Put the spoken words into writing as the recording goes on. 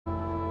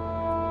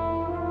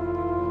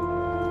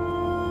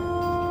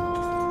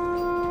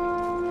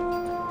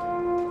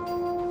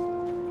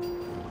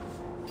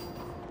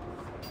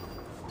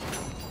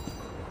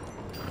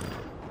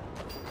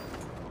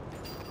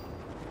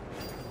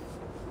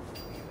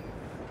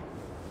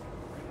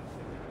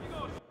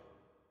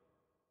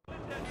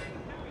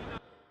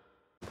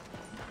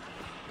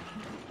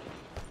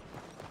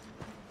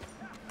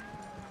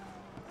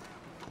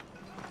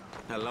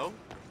Hello?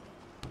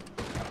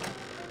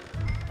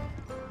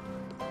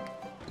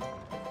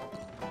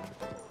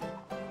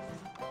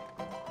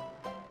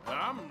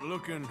 I'm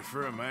looking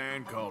for a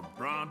man called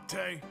Bronte.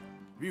 Have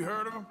you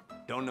heard of him?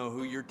 Don't know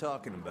who you're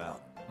talking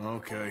about.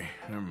 Okay,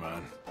 never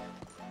mind.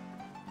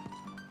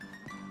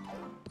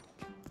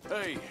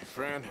 Hey,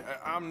 friend,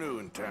 I'm new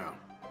in town.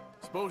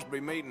 Supposed to be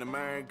meeting a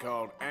man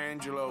called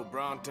Angelo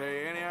Bronte.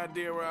 Any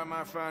idea where I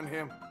might find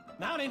him?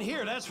 Not in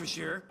here, that's for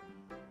sure.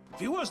 If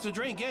he wants to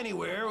drink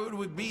anywhere, it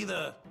would be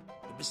the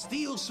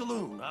Bastille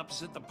Saloon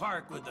opposite the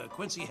park with the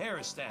Quincy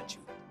Harris statue.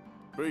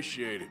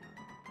 Appreciate it.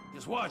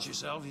 Just watch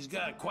yourself, he's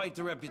got quite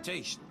the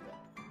reputation.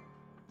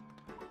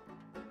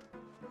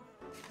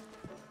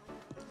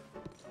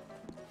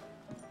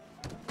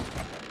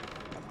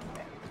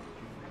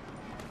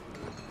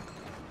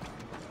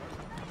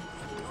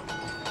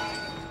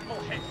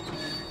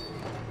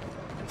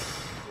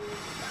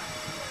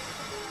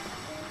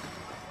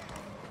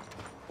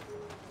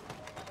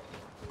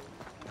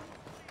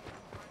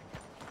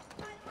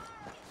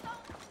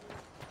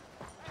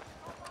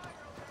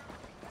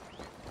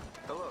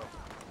 Hello.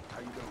 How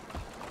you doing?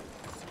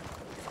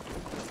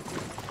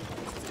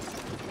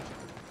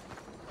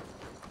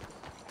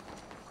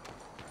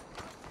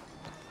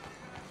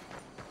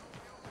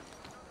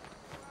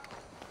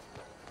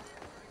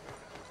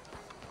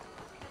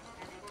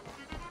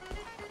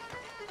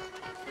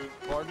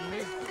 Pardon me?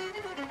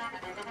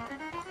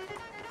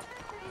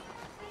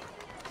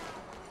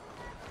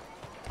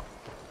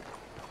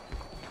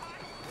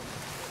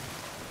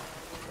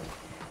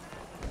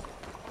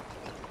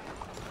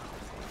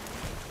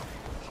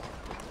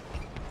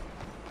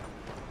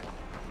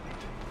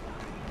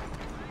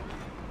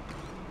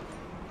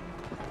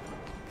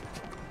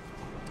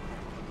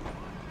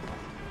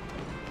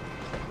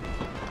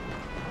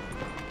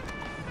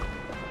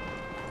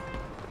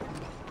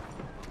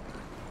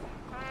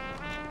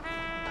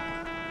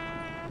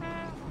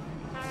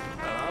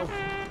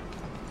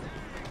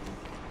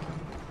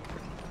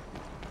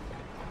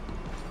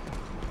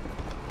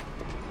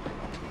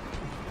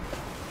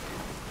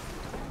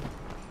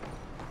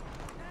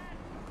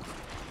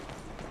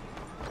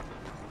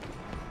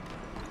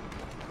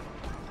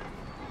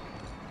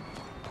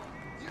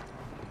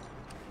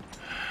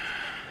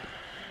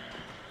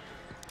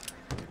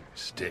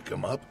 Stick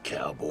 'em up,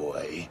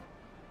 cowboy.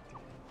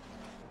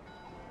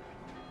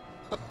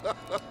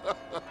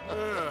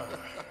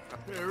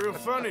 Yeah, real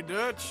funny,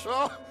 Dutch.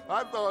 Oh,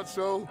 I thought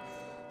so.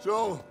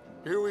 So,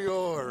 here we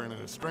are in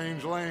a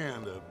strange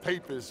land of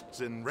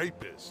papists and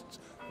rapists.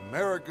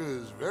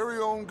 America's very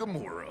own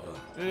Gomorrah.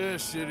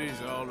 This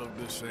cities all look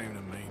the same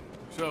to me.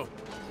 So,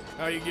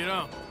 how you get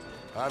on?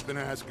 I've been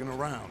asking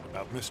around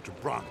about Mr.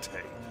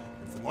 Bronte,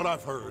 and from what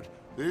I've heard,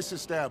 this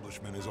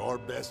establishment is our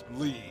best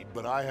lead,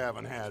 but I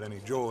haven't had any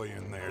joy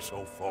in there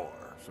so far.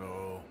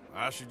 So,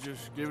 I should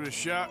just give it a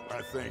shot?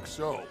 I think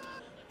so.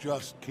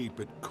 Just keep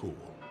it cool.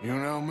 You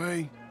know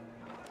me?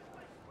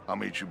 I'll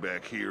meet you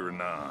back here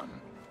anon.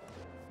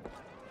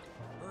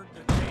 Heard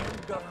the damn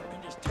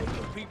government is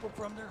taking people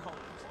from their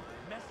homes,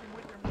 messing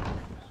with their minds.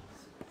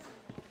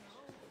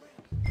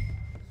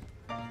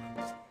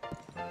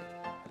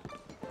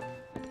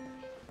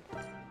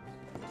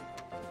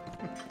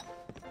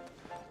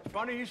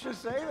 Funny you should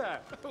say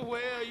that.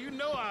 Well, you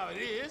know how it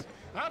is.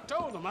 I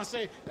told them. I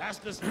say, that's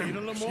the state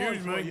of Lemoyne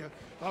Excuse for me. you.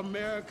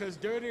 America's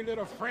dirty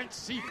little French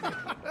secret.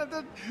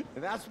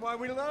 That's why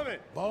we love it.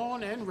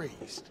 Born and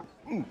raised.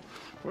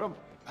 Well,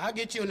 I'll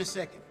get you in a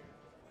second.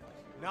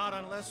 not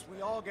unless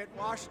we all get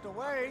washed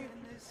away.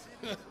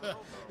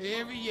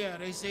 Every year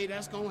they say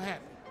that's gonna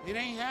happen. It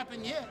ain't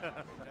happened yet.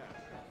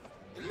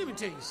 And let me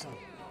tell you something.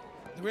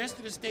 The rest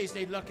of the states,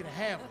 they lucky to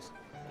have us.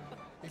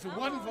 If it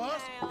wasn't for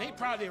us, they'd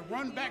probably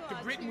run back to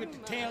Britain with the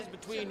tails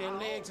between their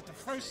legs at the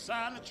first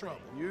sign of trouble.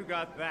 You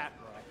got that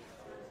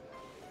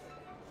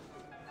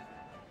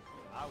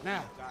right.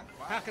 Now,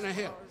 how can I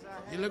help?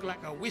 You look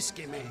like a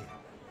whiskey man.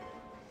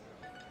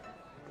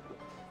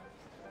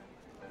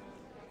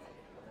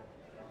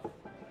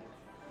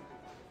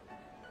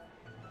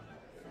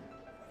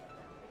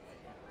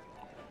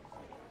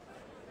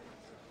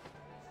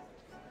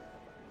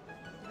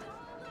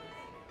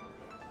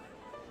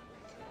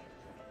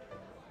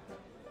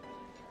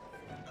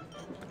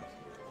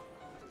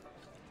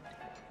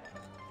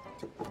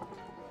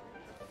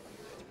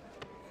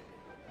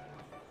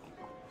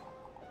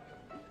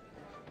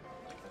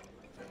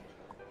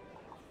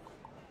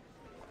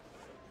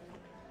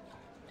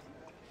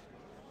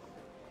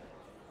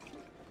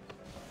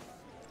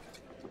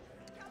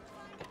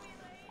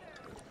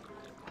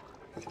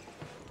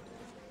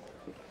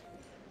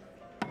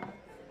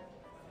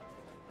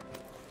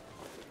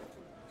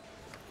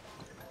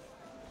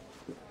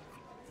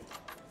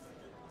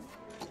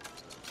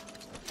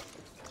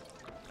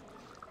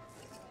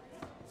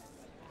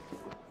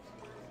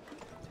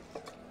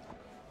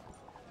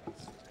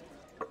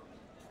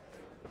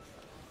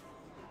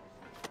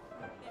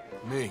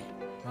 Me?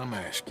 I'm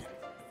asking.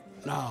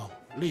 No,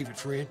 leave it,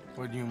 friend.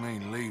 What do you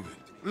mean, leave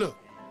it? Look,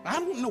 I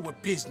don't know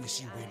what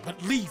business you in,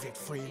 but leave it,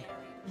 friend.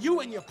 You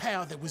and your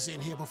pal that was in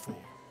here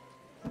before.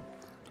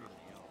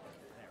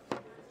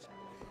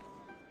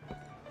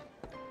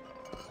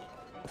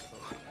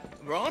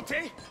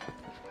 Bronte?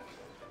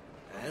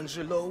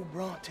 Angelo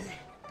Bronte.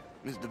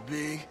 Mr.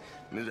 Big,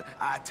 Mr.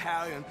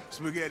 Italian,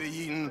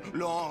 spaghetti-eating,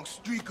 long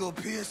streaker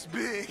piss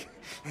big.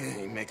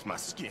 He makes my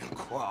skin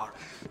crawl.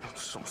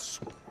 Some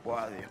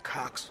squally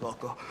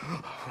cocksucker.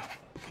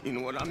 You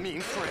know what I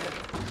mean, friend?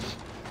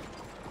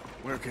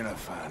 Where can I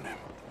find him?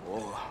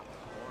 Oh,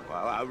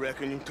 well, I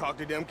reckon you talk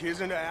to them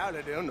kids in the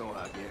alley, they'll know,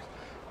 I guess.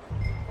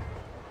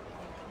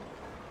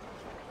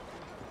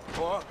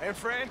 Oh, and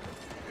friend,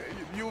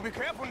 you'll be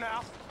careful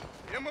now.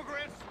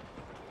 Immigrants,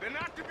 they're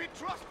not to be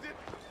trusted.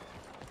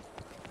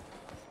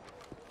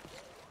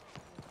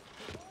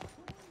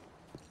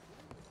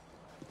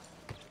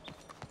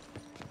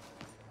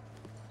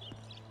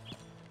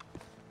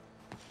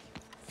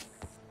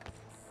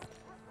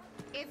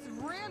 It's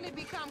really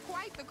become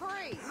quite the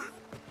craze.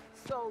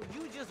 So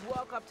you just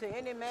walk up to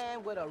any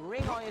man with a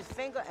ring on his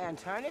finger and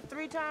turn it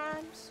 3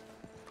 times?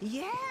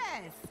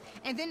 Yes.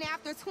 And then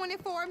after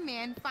 24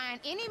 men find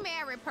any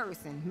married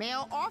person,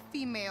 male or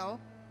female,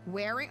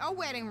 wearing a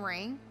wedding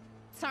ring,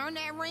 turn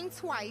that ring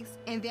twice,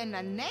 and then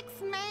the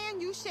next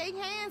man you shake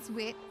hands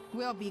with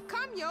will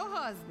become your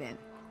husband.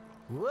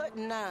 What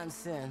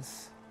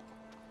nonsense.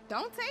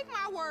 Don't take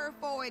my word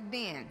for it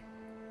then.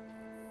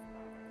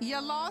 You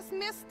lost,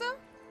 mister?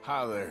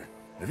 Hi there.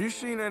 Have you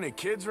seen any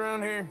kids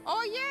around here?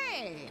 Oh,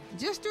 yeah.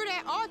 Just through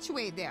that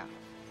archway there.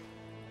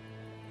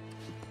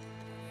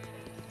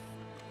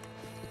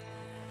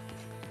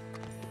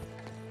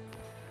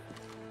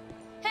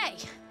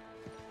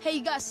 Hey,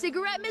 you got a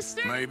cigarette,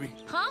 mister? Maybe.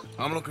 Huh?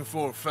 I'm looking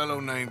for a fellow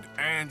named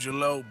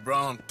Angelo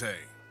Bronte.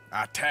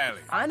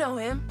 Italian. I know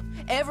him.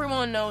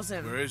 Everyone knows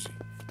him. Where is he?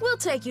 We'll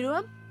take you to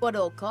him. What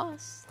it'll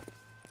cost?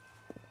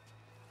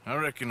 I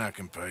reckon I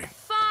can pay.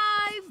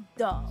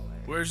 $5.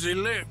 Where's he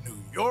live? New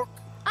York?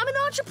 I'm an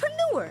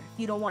entrepreneur. If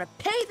you don't want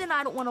to pay, then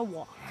I don't want to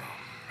walk.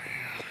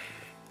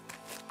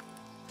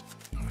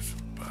 That's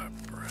a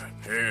bad bread.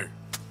 Here.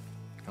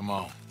 Come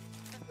on.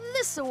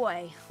 This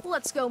away.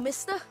 Let's go,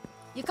 mister.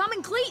 You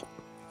coming, Cleet?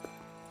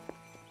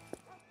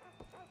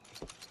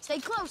 Stay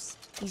close.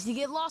 Easy to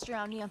get lost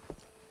around here.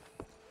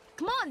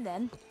 Come on,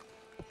 then.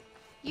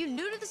 You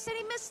new to the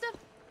city, mister?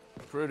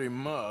 Pretty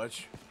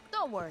much.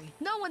 Don't worry.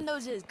 No one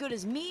knows it as good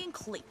as me and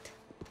Cleet.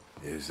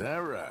 Is that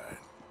right?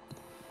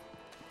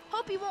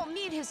 Hope you won't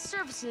need his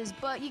services,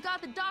 but you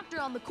got the doctor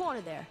on the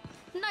corner there.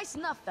 Nice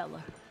enough,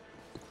 fella.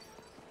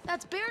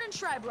 That's Baird and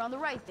Schreiber on the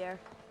right there.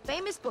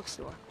 Famous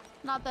bookstore.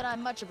 Not that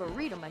I'm much of a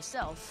reader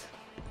myself.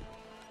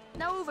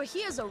 Now over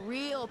here's a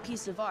real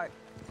piece of art.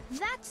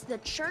 That's the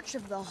Church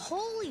of the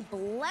Holy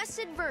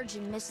Blessed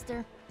Virgin,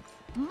 mister.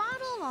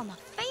 Modeled on the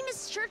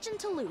famous church in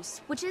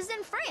Toulouse, which is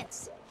in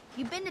France.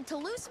 You been to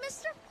Toulouse,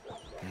 mister?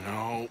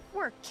 No.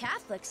 We're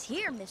Catholics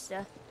here,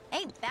 mister.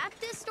 Ain't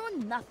Baptist or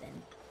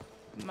nothing.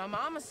 My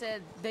mama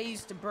said they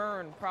used to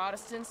burn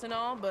Protestants and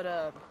all, but,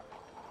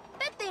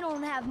 Bet they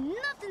don't have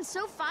nothing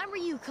so fine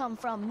where you come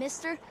from,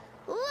 mister.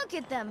 Look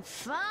at them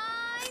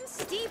fine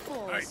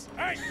steeples.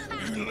 Hey,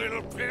 you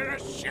little pair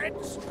of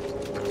shits!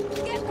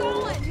 get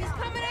going! He's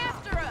coming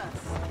after us!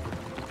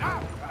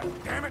 Ah,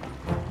 God damn it!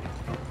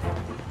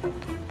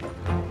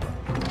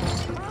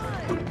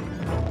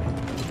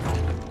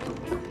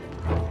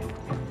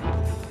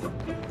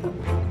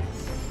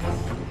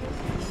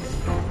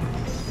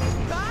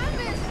 Bye,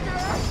 mister!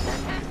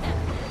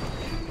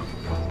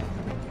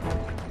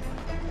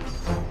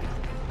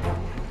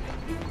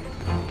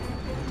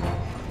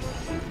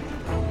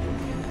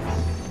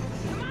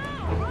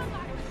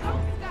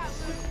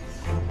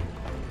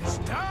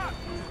 Stop!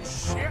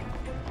 Shit!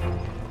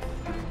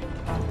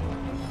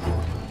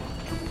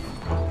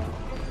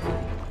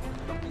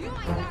 You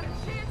ain't got a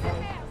chance in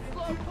hell,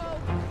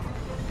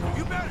 slowpoke.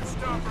 You better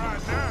stop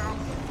right now.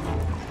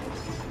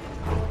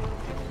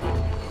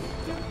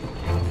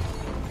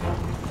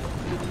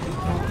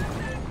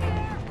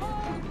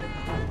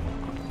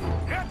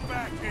 Get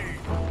back here!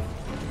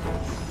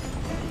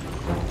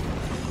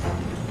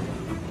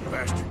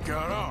 Bastard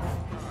got off.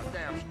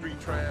 Damn street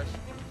trash.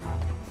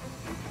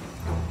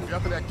 You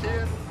after that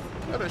kid?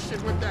 That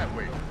shit went that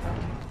way.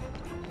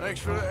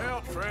 Thanks for the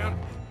help, friend.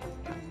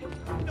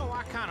 You know,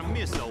 I kind of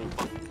miss old.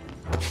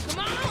 Come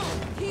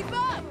on! Keep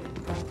up!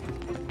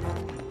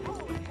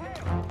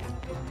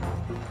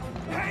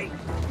 Hey!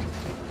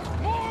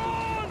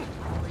 Moron!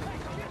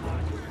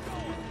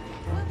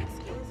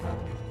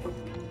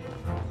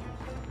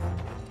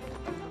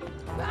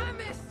 Bye,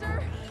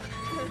 mister!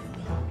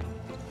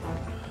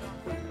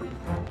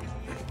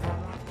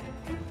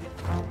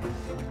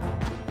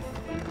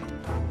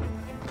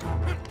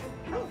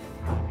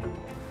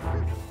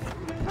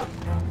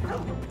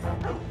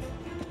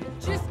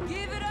 Just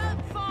give it up,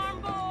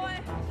 farm boy!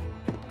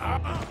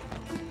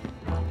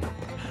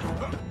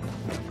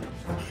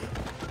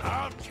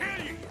 I'll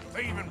kill you, you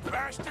thieving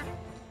bastard!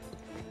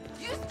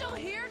 You still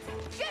here?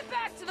 Get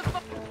back to the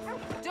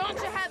Don't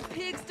you have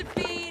pigs to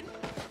feed?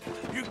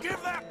 You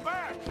give that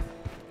back!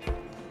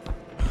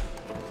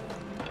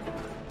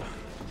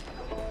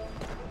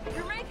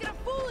 You're making a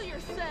fool of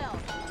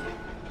yourself!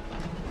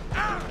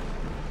 Ah!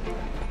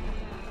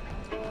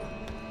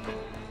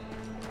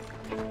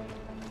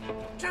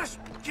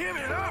 Give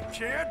it up,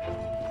 kid!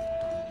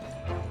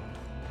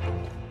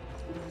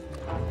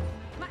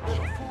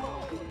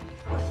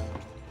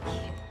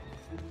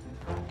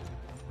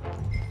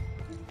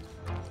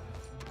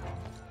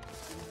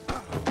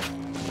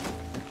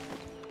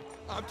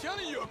 I'm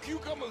telling you, a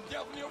cucumber's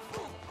definitely a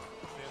fruit.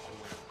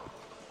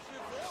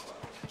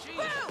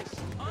 Jesus!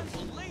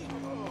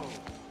 Unbelievable!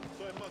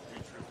 So it must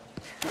be true.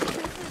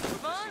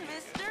 Fun,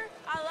 mister.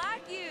 I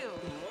like you.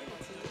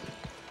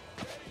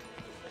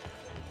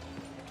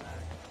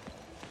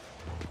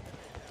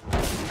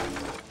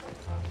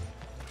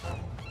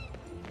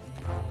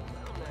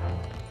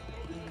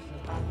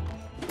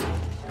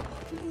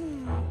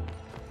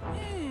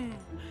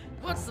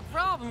 What's the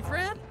problem,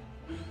 friend?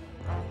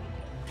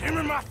 Give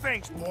me my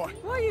things, boy.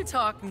 What are you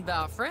talking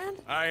about, friend?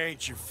 I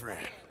ain't your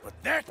friend, but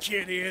that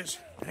kid is,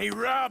 and he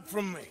robbed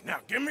from me. Now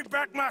give me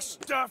back my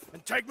stuff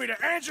and take me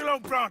to Angelo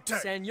Bronte.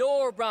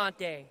 Senor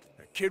Bronte.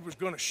 That kid was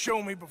gonna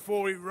show me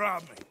before he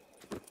robbed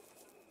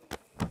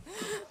me.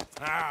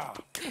 Now,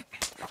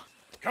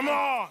 come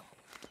on!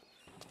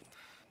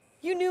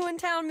 You new in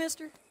town,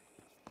 mister?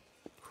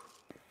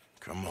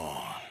 Come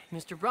on.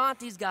 Mr.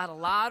 Bronte's got a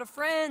lot of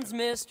friends,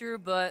 mister,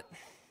 but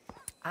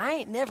I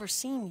ain't never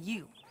seen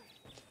you.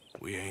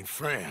 We ain't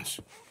friends.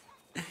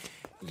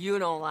 You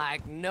don't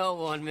like no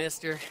one,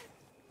 mister.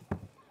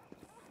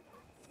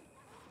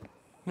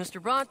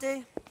 Mr.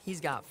 Bronte, he's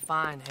got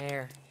fine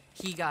hair.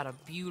 He got a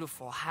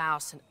beautiful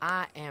house, and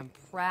I am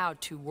proud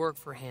to work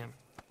for him.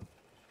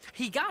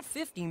 He got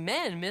 50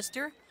 men,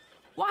 mister.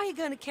 Why he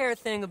gonna care a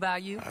thing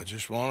about you? I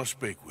just want to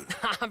speak with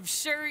him. I'm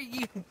sure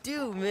you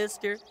do,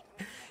 mister.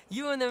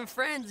 You and them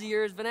friends of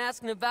yours been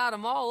asking about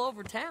him all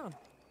over town.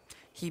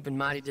 He been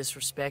mighty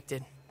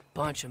disrespected.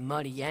 Bunch of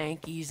muddy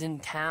Yankees in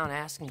town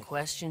asking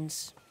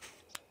questions.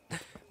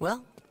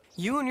 Well,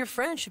 you and your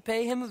friend should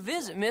pay him a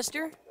visit,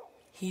 mister.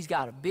 He's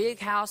got a big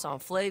house on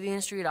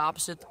Flavian Street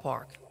opposite the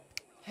park.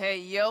 Hey,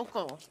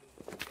 yokel.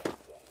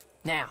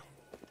 Now,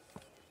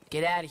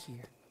 get out of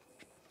here.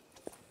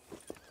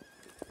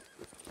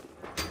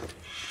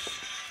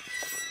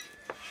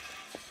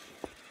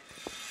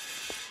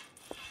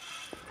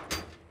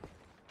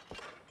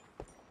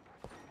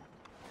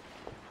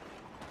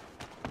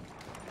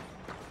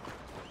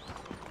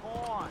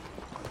 Corn,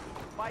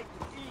 fight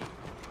to eat,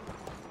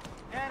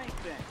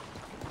 anything.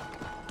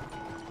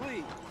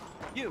 Please,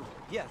 you,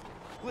 yes,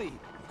 please,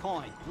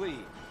 coin,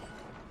 please.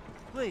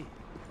 Please.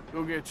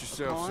 Go get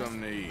yourself Corn?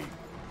 something to eat.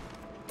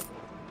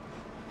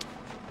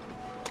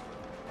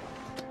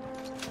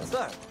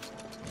 Sir,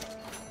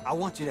 I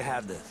want you to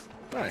have this.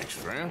 Thanks,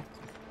 friend.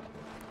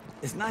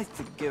 It's nice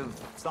to give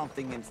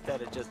something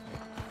instead of just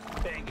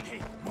begging. Hey,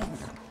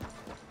 move.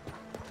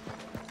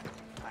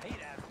 I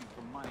hate asking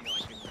for money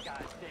like a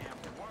goddamn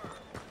worm.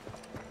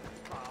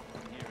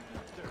 Problem here in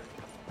the dirt.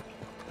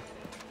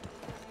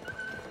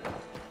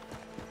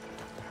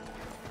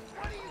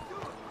 What are you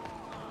doing?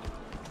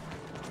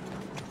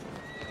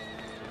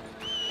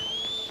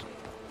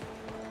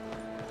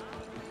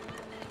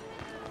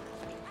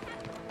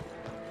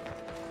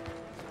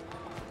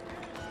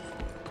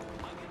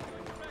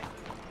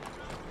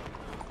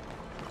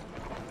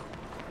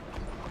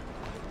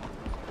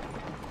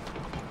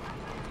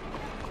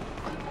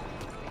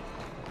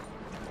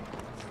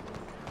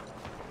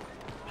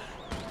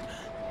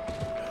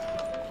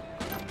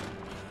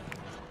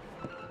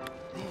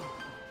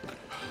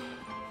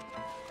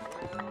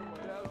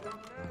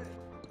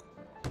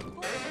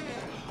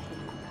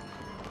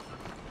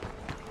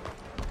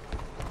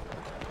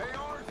 Hey,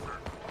 Arthur!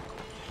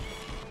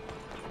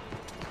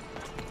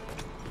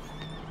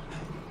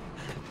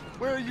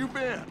 Where you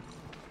been?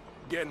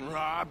 Getting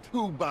robbed?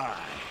 Who by?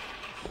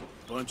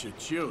 Bunch of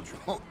children.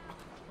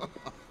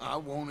 I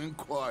won't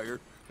inquire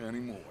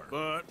anymore.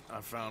 But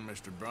I found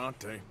Mr.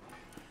 Bronte.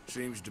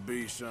 Seems to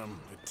be some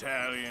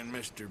Italian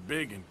Mr.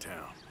 Big in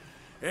town.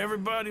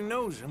 Everybody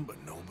knows him, but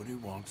nobody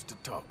wants to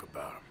talk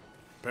about him.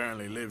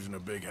 Apparently lives in a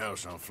big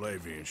house on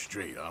Flavian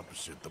Street,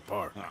 opposite the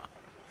park.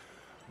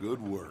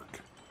 Good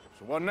work.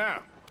 So what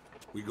now?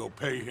 We go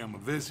pay him a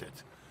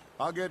visit.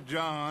 I'll get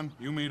John,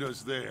 you meet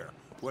us there.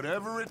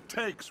 Whatever it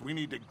takes, we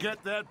need to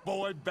get that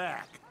boy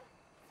back.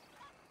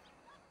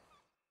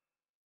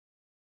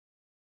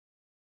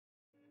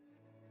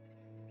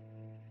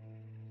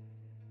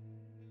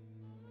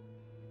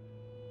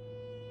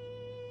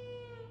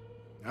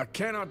 I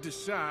cannot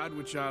decide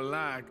which I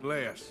like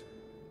less.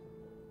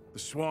 The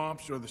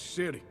swamps or the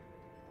city.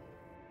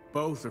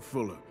 Both are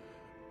full of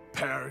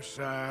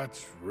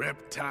parasites,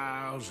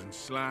 reptiles, and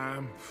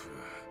slime.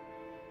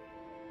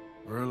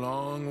 We're a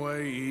long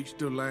way east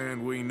to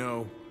land we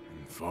know,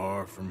 and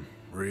far from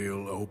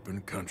real open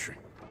country.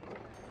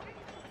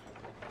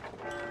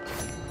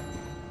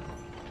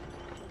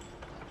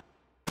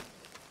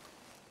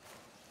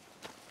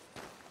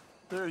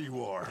 There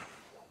you are.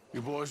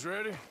 You boys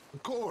ready?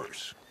 Of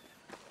course.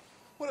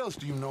 What else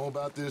do you know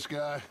about this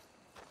guy?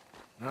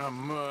 Not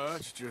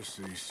much, just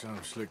he's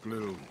some slick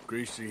little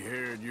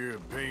greasy-haired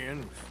European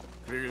who's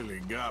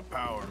clearly got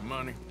power and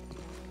money.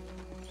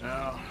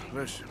 Now,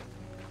 listen.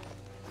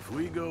 If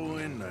we go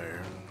in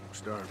there and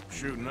start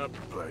shooting up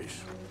the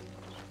place,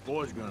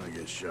 boy's gonna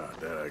get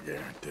shot, that I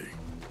guarantee.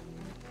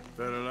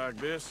 Fella like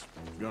this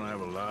is gonna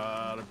have a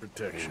lot of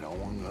protection. Ain't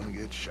no one gonna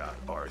get shot,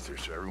 Arthur,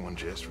 so everyone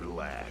just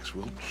relax.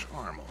 We'll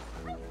charm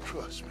them.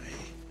 Trust me.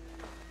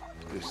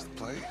 This the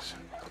place?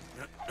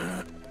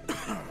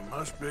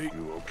 Must be.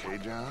 You okay,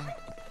 John?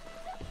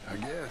 I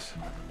guess.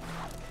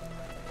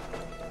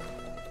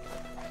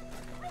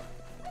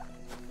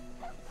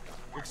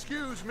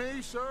 Excuse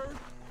me, sir.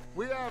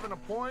 We have an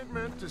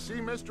appointment to see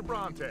Mr.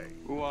 Bronte.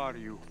 Who are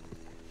you?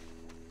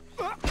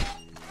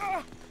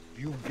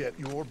 You get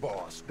your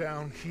boss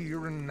down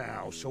here and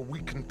now so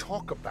we can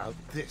talk about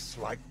this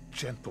like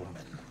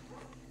gentlemen.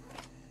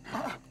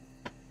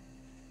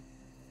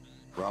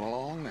 Run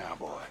along now,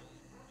 boy.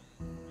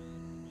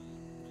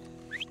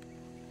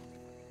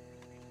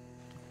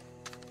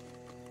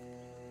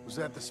 Was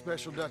that the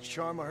special Dutch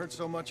charm I heard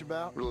so much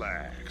about?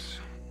 Relax.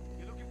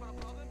 You looking for a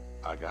problem?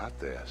 I got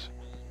this.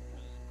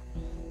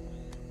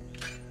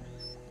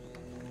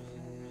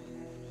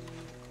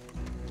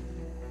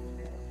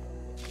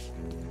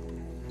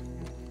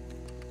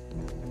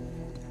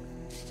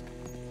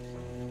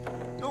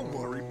 Don't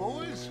worry,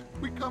 boys.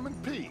 We come in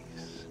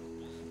peace.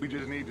 We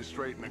just need to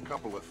straighten a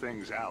couple of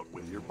things out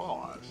with your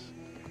boss.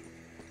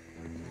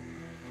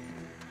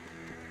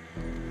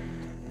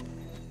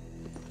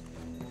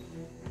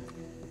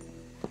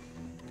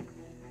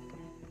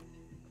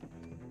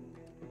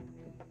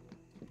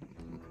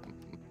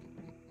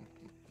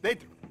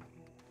 Dentro.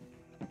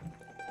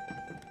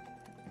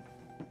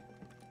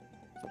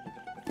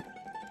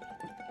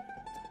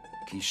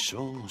 Chi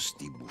sono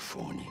sti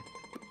buffoni?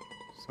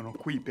 Sono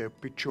qui per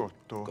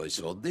Picciotto. Coi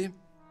soldi?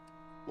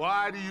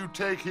 Why do you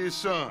take his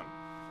son?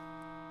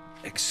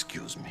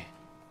 Excuse me.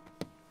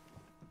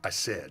 I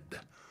said,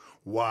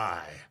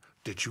 why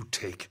did you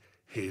take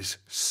his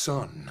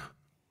son?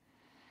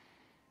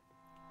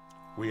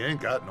 We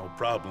ain't got no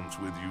problems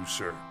with you,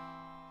 sir.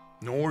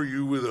 Nor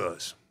you with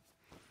us.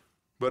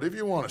 But if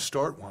you want to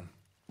start one,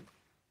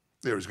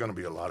 there's gonna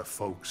be a lot of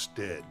folks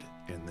dead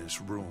in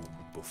this room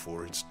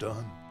before it's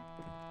done.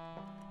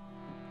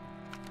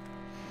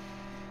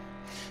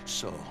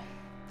 So,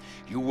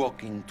 you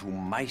walk into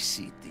my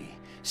city,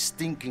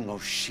 stinking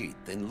of shit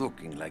and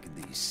looking like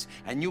this,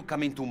 and you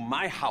come into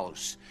my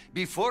house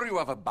before you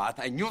have a bath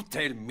and you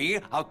tell me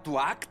how to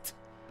act?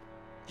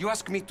 You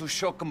ask me to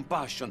show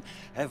compassion.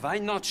 Have I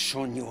not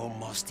shown you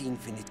almost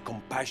infinite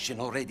compassion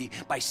already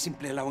by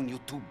simply allowing you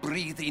to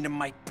breathe in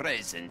my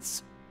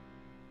presence?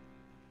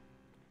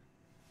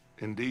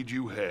 Indeed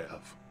you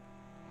have.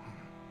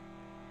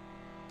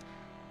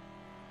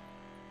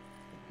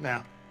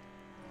 Now,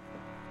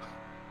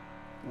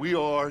 we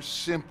are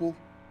simple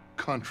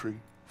country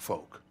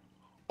folk.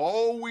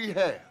 All we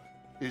have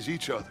is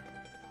each other.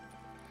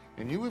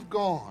 And you have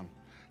gone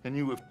and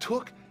you have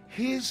took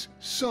his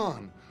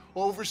son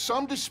over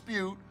some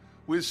dispute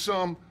with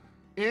some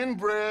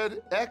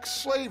inbred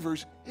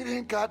ex-slavers. It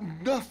ain't got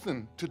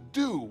nothing to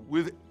do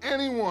with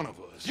any one of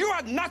us. You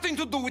had nothing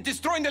to do with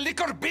destroying the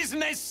liquor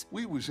business!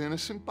 We was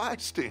innocent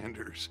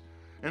bystanders.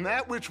 And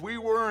that which we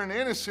weren't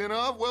innocent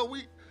of, well,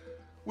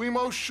 we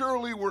most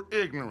surely were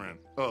ignorant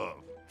of.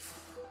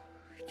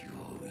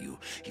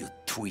 You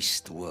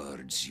twist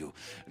words, you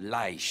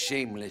lie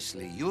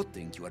shamelessly. You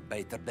think you are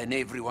better than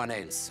everyone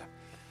else.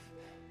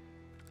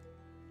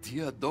 Ti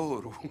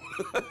adoro.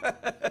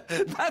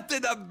 Vatte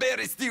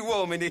davvero sti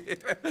uomini.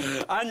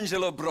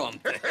 Angelo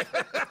Bronte.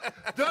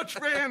 Dutch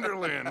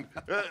Vanderlyn.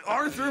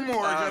 Arthur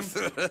Morgan.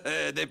 Arthur,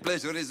 the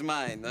pleasure is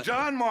mine.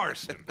 John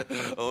Marston.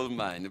 All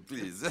mine,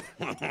 please.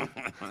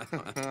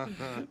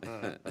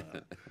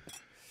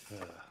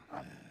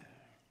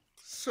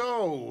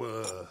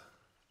 So,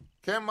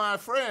 can my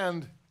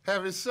friend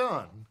have his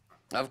son?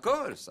 Of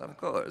course, of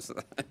course.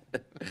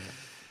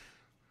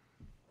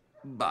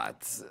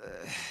 But,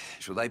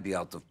 should I be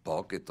out of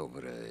pocket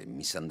over a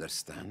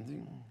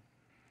misunderstanding?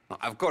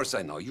 Of course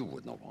I know you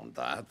would not want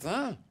that,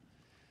 huh?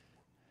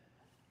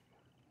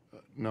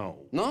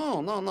 No.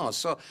 No.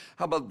 So,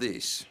 how about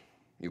this?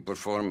 You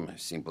perform a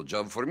simple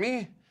job for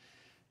me,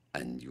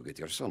 and you get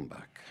your son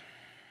back.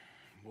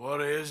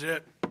 What is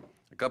it?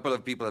 A couple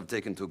of people have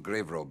taken to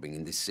grave robbing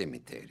in this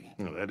cemetery.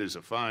 Well, that is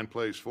a fine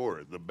place for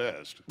it, the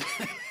best.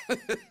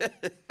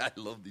 I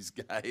love this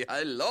guy.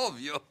 I love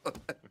you.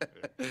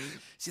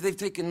 See, they've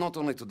taken not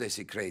only to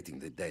desecrating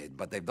the dead,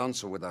 but they've done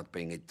so without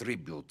paying a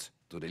tribute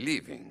to the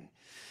living.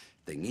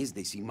 Thing is,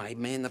 they see my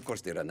men, of course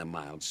they run a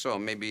mile. So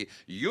maybe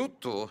you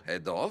two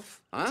head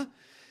off, huh?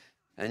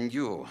 And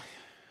you,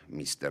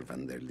 Mr.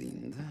 Van der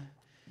Linde,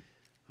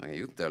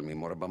 you tell me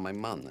more about my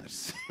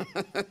manners.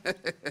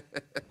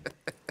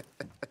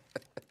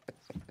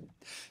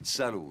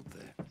 Salute.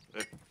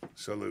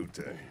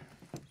 Salute.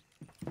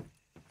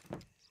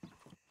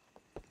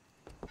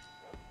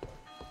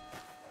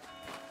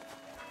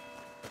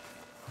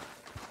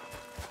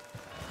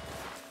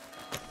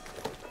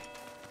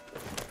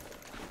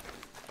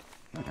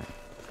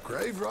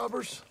 Grave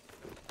robbers?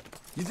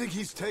 You think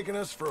he's taking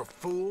us for a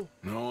fool?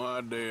 No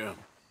idea.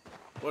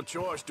 What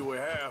choice do we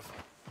have?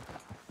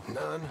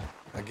 None.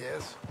 I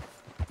guess.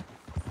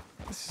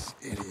 This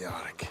is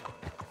idiotic.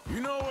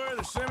 You know where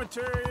the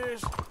cemetery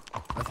is?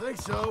 I think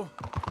so.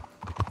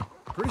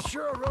 Pretty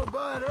sure I rode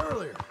by it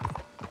earlier.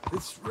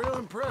 It's real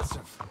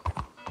impressive.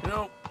 You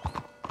know,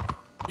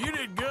 you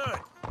did good,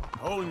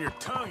 holding your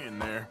tongue in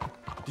there.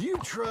 Do you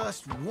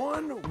trust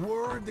one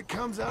word that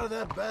comes out of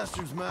that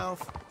bastard's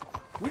mouth?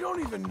 We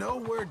don't even know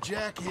where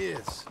Jack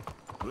is.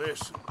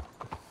 Listen,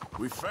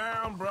 we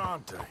found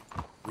Bronte.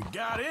 We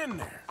got in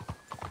there.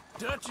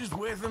 Dutch is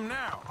with him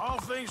now. All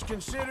things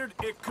considered,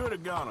 it could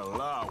have gone a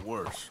lot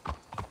worse.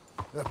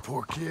 That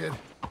poor kid.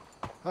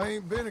 I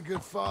ain't been a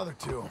good father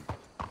to him.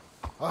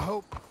 I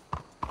hope...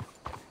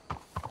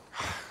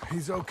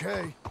 he's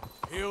okay.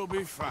 He'll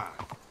be fine.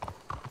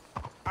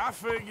 I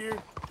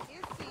figure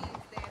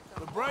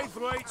the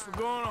Braithwaites were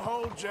going to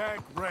hold Jack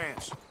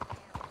ransom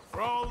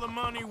for all the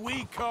money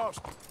we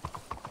cost him.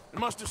 They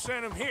must have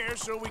sent him here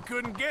so we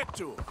couldn't get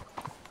to him.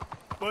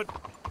 But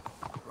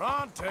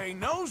Bronte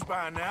knows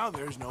by now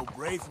there's no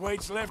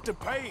Braithwaites left to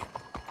pay him.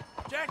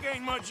 Jack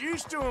ain't much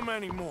use to him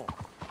anymore.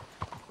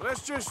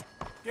 Let's just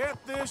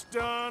get this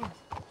done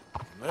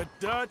and let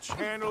Dutch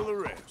handle the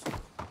rest.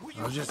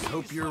 I just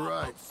hope you're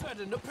right.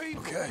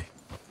 Okay.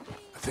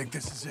 I think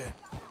this is it.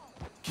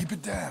 Keep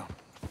it down.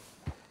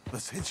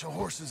 Let's hitch the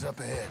horses up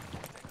ahead.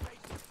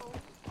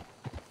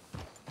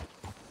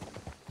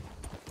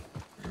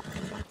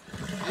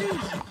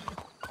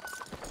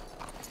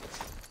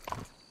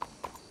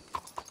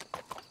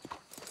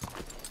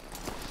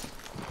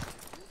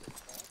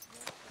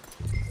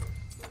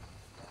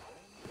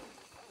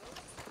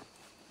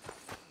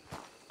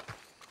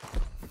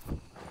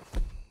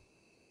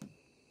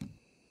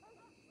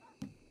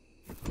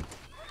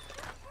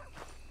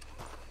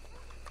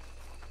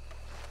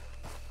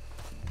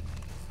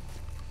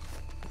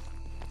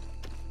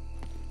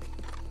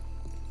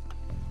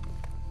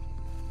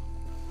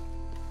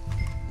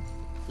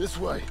 This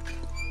way.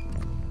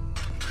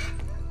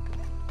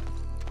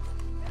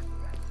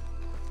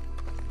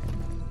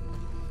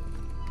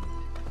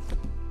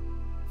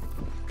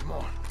 Come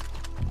on.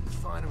 Let's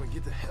find him and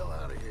get the hell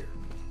out of here.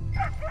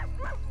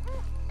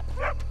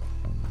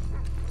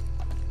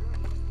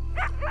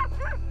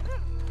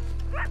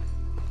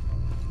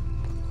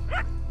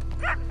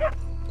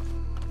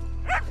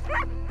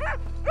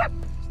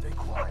 Stay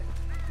quiet.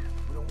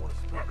 We don't want to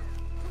spook him.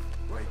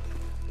 Wait.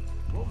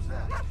 What was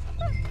that?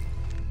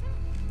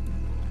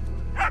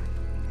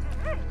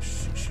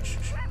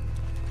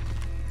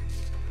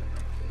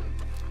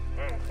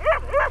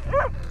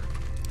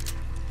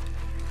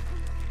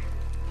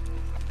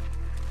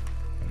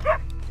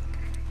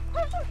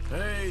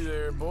 Hey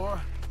there, boy.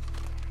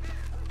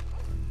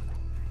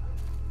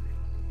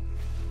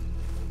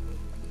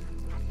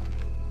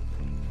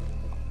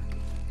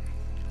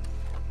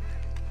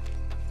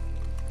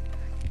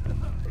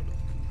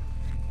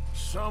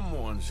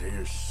 Someone's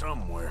here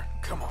somewhere.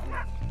 Come on.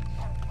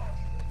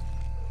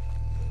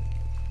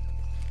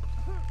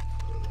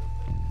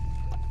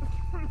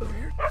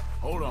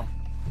 Hold on.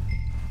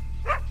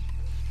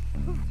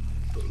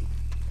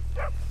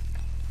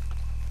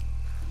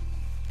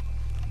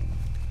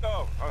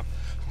 Oh, I'm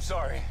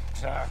sorry.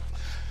 I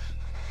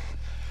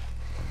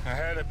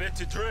had a bit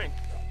to drink.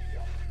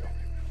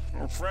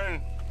 Our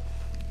friend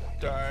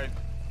died.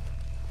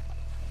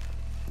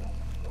 They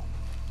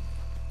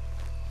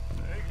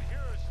can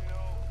hear us, you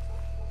know.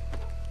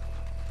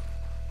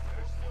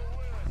 They're still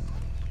with us.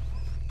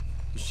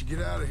 You should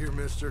get out of here,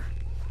 mister.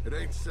 It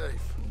ain't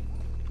safe.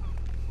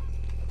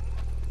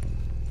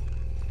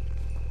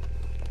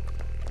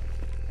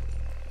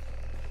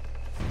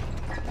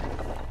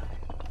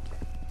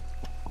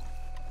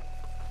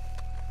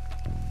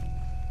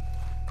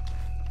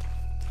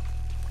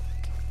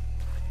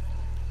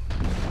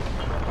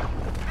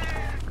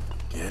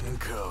 Get in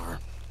cover.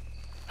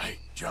 Hey,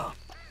 John,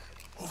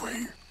 over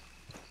here.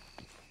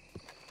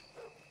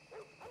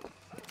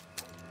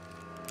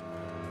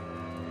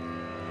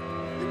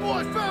 You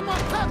boys found my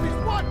puppies,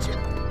 watch it!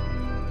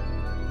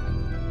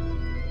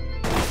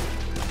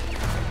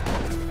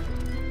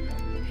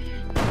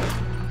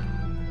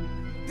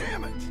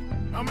 Damn it!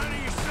 How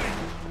many you see?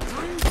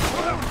 3?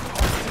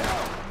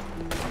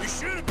 You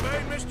should have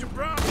paid Mr.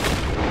 Brown.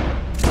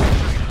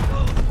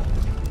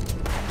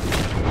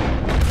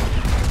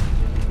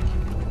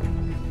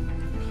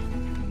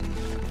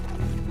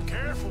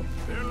 Careful,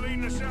 they're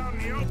leading us out in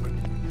the open.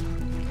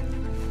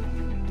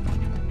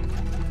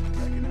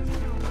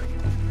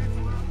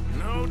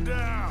 No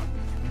doubt.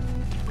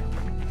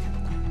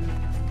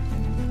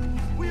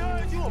 We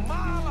heard you a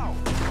mile off.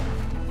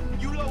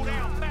 You low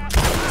down fast.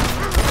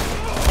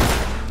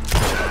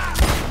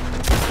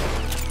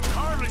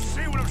 Hardly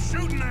see what I'm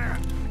shooting at.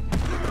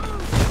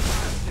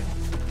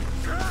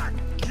 God!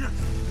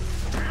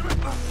 Damn it!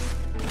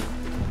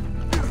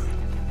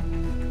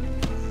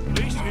 At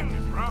least hit me,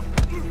 bro.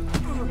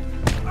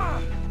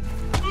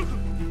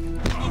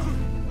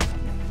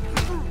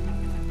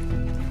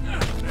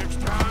 Next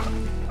time,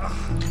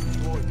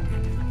 avoid me.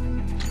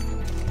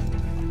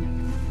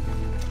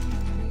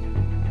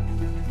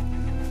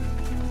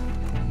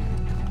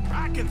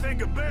 I can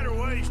think of better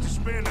ways to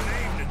spend an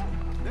evening.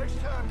 Next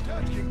time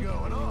Dutch can go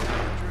and I'll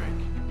have a drink.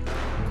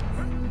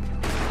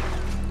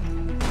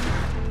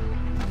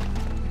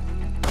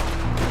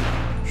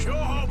 Sure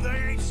hope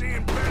they ain't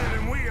seeing better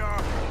than we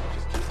are.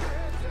 Just keep your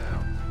head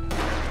down.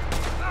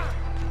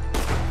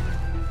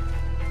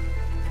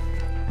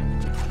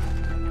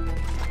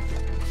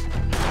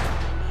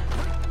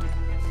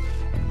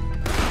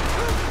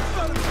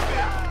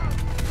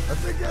 I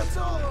think that's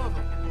all of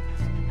them.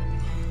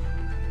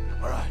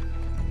 All right.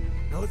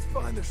 Now let's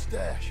find their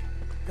stash.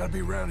 Gotta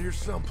be around here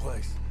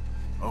someplace.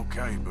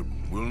 Okay, but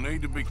we'll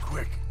need to be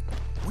quick.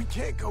 We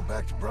can't go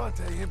back to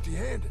Bronte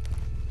empty-handed.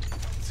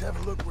 Let's have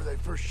a look where they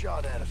first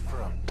shot at us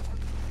from.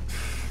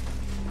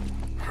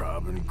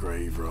 Robbing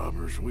grave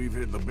robbers. We've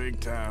hit the big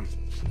time.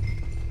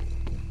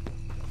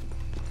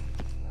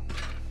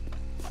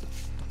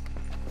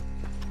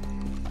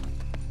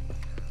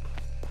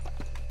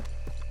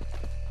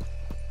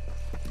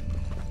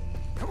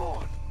 Come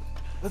on.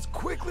 Let's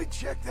quickly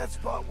check that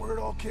spot where it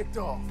all kicked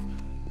off.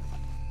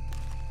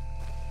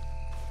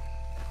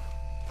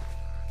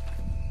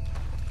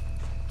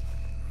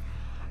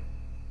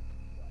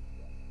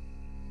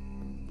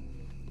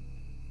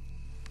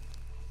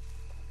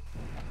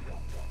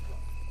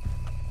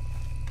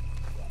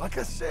 Like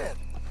I said,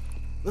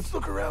 let's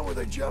look around where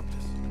they jumped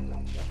us.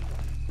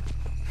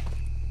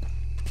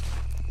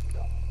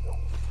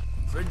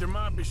 Think there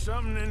might be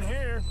something in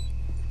here.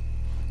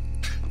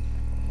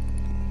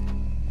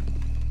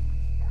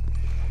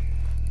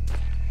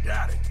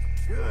 Got it.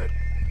 Good.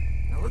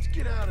 Now let's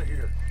get out of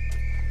here.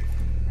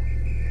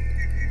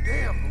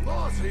 Damn, the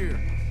law's here.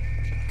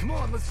 Come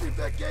on, let's see if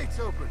that gate's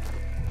open.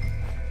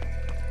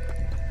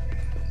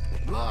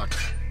 Locked.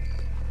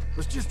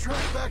 Let's just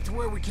track back to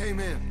where we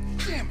came in.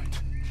 Damn it.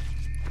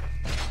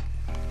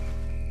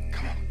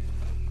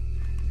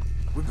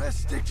 We best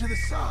stick to the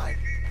side.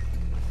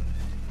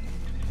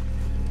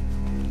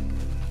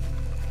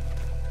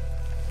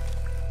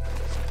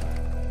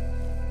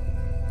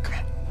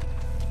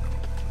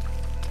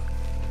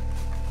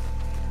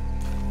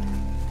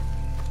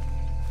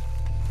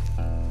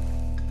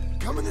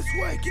 Coming this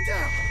way, get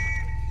down!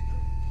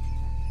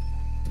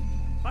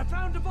 I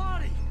found a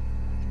body!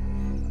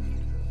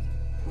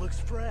 Looks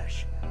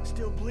fresh,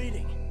 still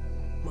bleeding.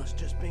 Must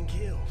just been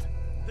killed.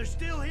 They're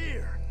still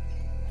here!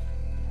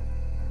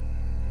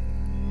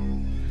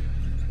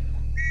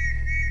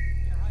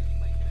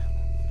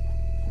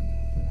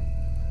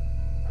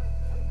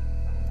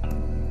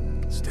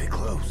 Stay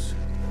close.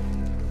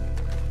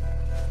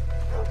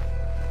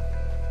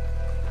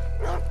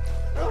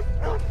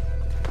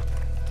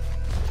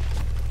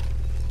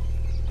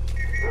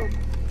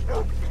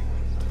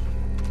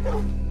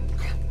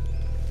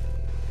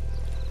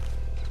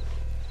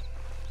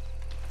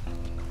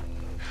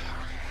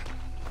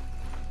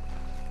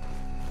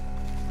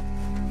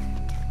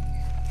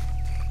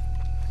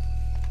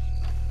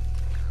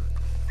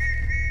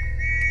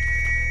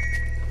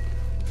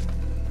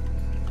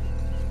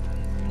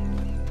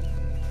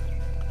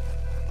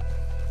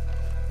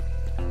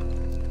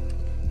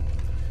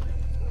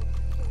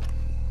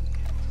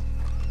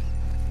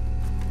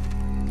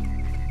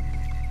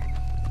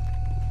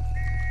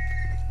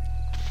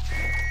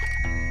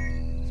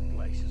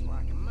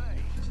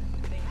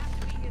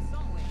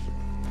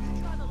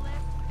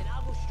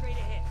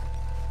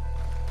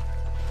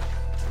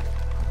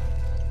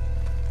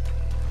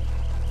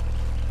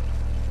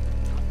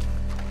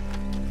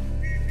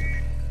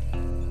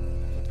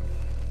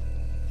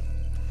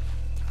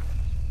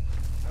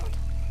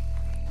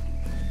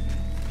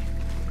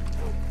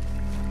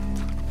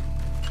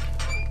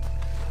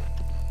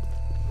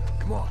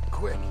 Come on,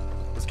 quick.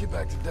 Let's get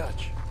back to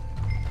Dutch.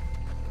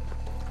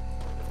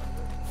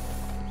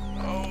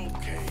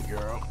 Okay,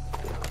 girl.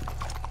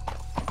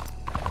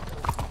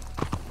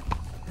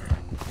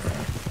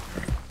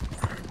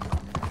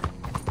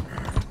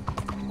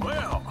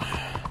 Well,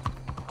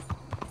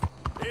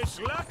 it's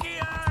lucky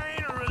I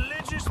ain't a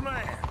religious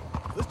man.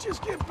 Let's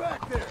just get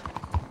back there.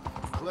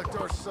 Collect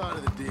our side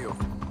of the deal.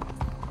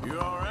 You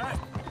all right?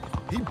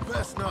 He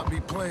best not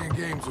be playing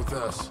games with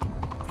us.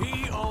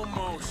 He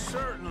almost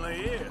certainly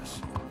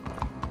is.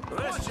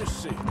 Let's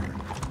just see.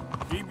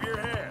 Keep your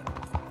head.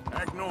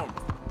 Act normal.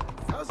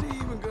 How's he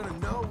even gonna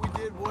know we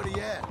did what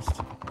he asked?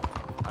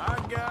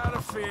 I got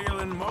a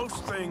feeling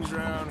most things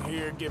around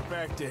here get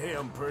back to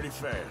him pretty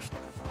fast.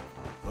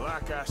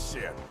 Like I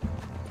said,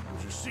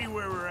 we'll just see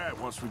where we're at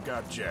once we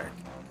got Jack.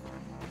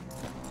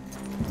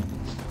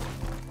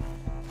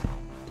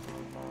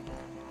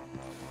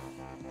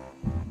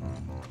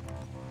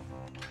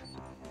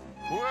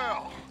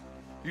 Well,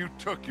 you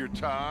took your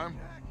time.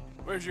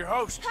 Where's your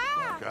host?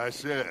 Like I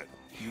said,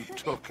 you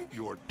took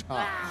your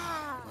time.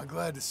 I'm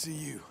glad to see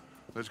you.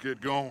 Let's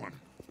get going.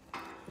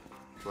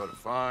 But a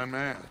fine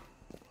man.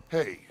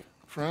 Hey,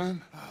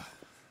 friend,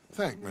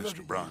 thank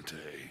Mr. Bronte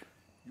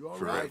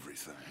for right?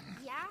 everything.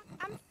 Yeah,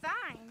 I'm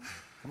fine.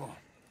 Come on.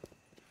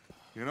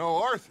 You know,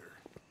 Arthur,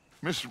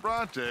 Mr.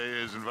 Bronte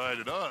has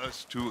invited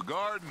us to a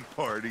garden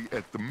party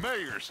at the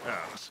mayor's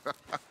house.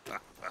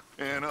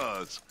 And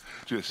us,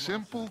 just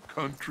simple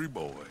country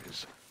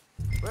boys.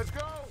 Let's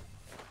go.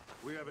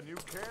 We have a new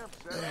camp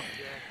set up,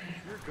 Jack.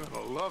 You're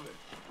gonna love it.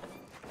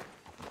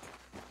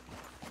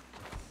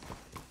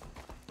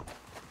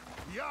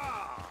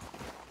 Yeah!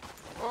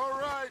 All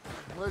right,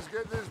 let's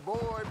get this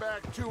boy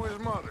back to his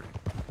mother.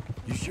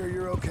 You sure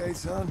you're okay,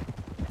 son?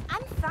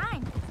 I'm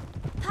fine.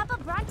 Papa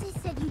Bronte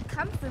said you'd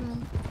come for me.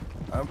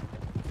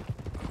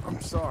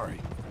 I'm sorry.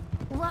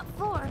 What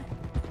for?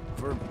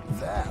 For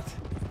that.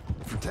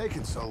 For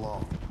taking so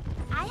long.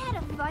 I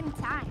had a fun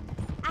time.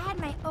 I had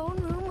my own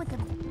room with a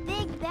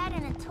big bed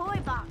and a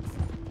toy box.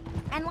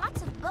 And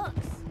lots of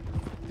books.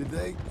 Did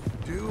they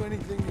do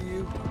anything to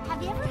you?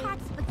 Have you ever had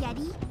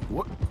spaghetti?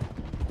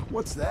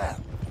 What's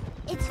that?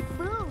 It's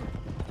food.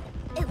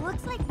 It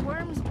looks like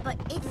worms, but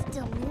it's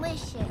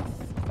delicious.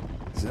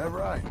 Is that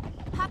right?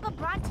 Papa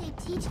Bronte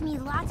teach me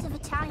lots of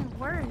Italian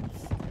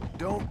words.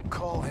 Don't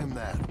call him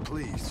that,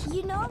 please.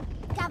 You know,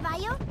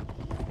 caballo?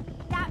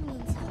 That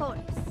means horse.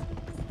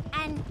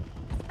 And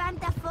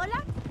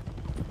pantafola?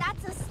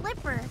 That's a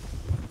slipper.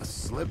 A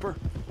slipper?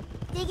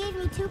 They gave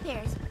me 2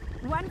 pairs.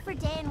 One for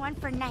day and one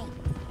for night.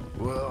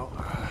 Well,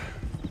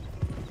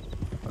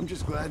 I'm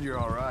just glad you're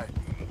all right.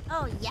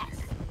 Oh,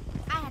 yes.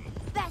 I had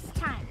the best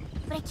time.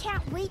 But I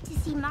can't wait to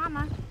see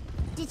Mama.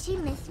 Did she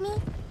miss me?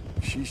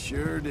 She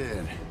sure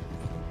did.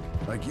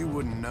 Like you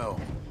wouldn't know.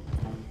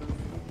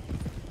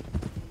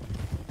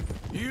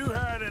 You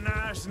had a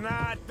nice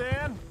night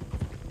then?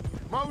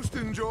 Most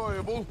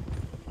enjoyable.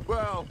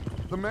 Well,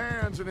 the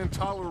man's an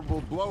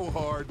intolerable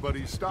blowhard, but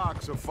he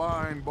stocks a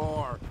fine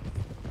bar.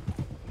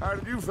 How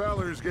did you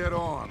fellers get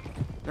on?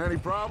 Any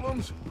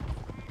problems?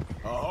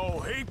 A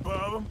whole heap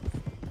of them.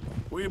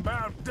 We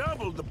about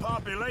doubled the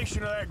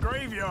population of that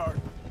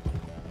graveyard.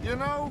 You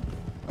know,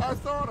 I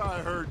thought I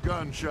heard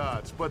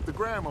gunshots, but the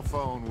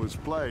gramophone was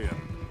playing.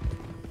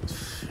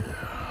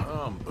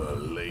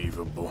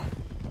 Unbelievable.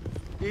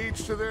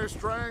 Each to their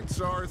strengths,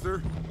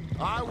 Arthur.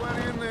 I went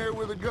in there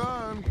with a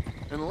gun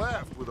and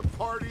left with a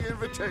party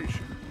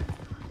invitation.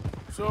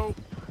 So,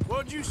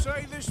 what'd you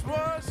say this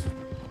was?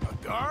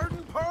 A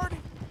garden party?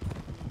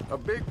 A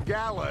big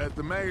gala at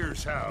the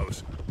mayor's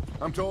house.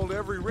 I'm told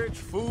every rich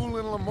fool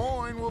in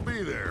Lemoyne will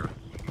be there.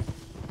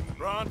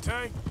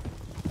 Bronte?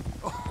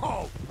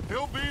 Oh,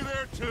 he'll be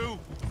there too.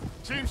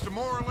 Seems to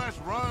more or less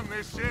run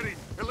this city.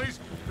 At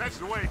least, that's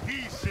the way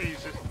he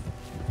sees it.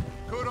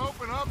 Could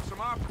open up some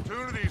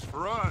opportunities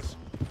for us.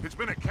 It's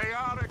been a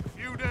chaotic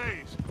few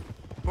days,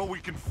 but we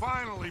can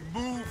finally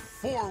move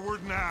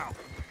forward now.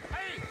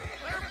 Hey,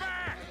 they're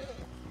back!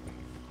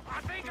 I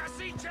think I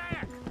see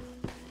Jack!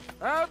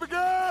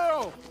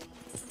 Abigail!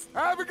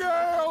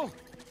 Abigail!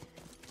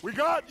 We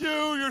got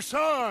you, your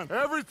son,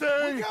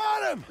 everything! We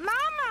got him!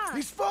 Mama!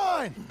 He's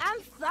fine!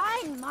 I'm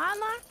fine,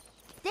 Mama.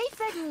 They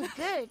fed me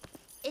good.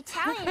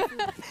 Italian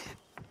food.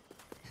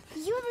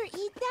 Did you ever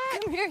eat that?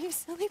 Come here, you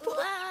silly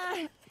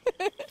boy.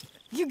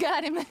 You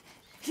got him.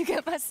 You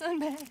got my son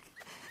back.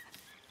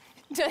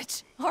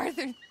 Dutch,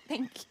 Arthur,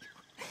 thank you.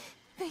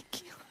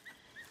 Thank you.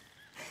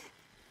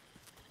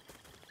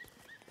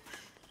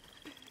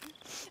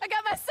 I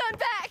got my son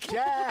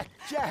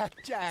back!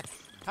 Jack.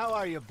 How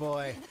are you,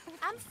 boy?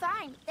 I'm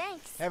fine,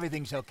 thanks.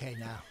 Everything's okay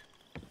now.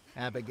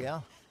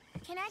 Abigail?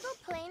 Can I go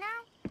play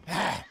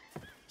now?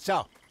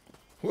 So?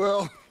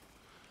 Well,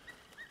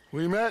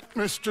 we met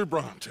Mr.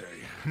 Bronte.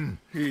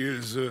 He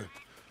is,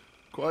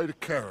 quite a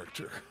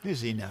character.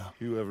 Is he now?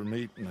 You ever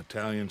meet an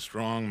Italian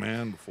strong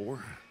man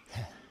before?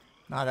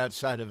 Not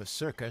outside of a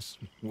circus.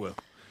 Well,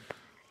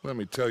 let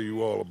me tell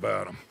you all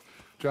about him.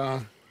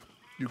 John,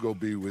 you go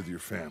be with your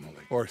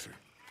family. Arthur,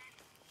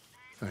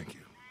 thank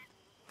you.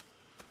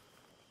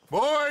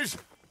 Boys,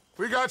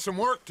 we got some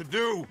work to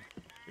do.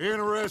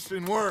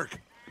 Interesting work.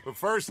 But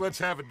first, let's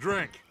have a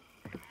drink.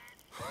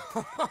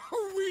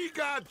 We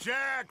got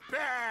Jack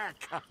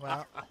back!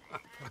 Well,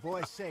 the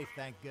boy's safe,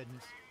 thank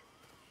goodness.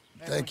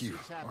 Thank you,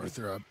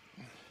 Arthur.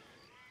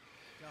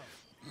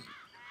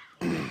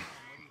 I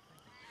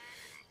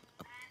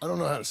don't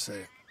know how to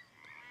say it.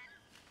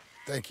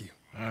 Thank you.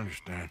 I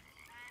understand.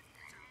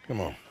 Come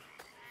on.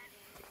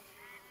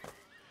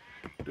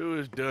 Do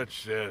as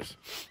Dutch says.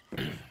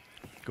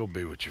 Go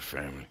be with your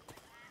family.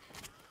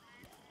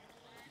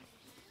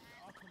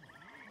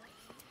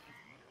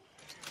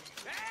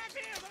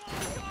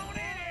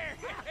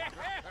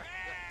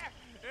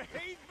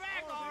 He's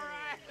back, all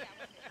right.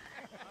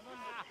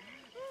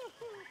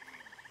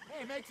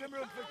 Hey, make some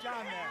room for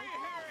John there.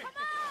 Come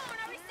on,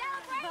 are we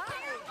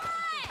celebrating?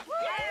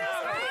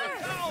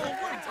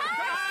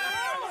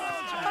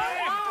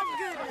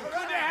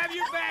 Good to have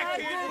you back,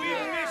 kid. We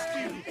missed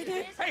you.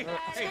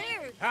 Hey,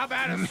 how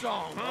about a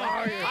song,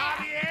 huh?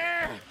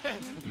 Javier,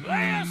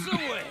 play us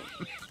away.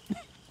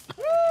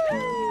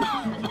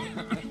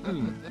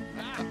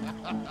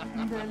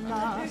 De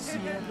la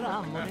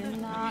sierra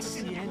morena,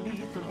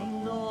 cielito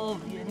lindo,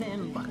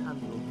 vienen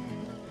bajando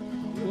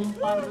un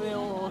par de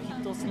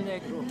ojitos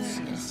negros,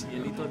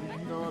 cielito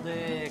lindo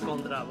de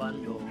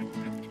contrabando.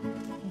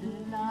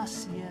 De la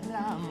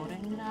sierra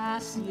morena,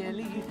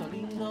 cielito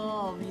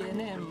lindo,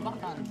 vienen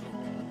bajando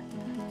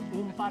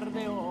un par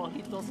de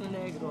ojitos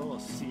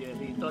negros,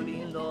 cielito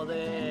lindo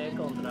de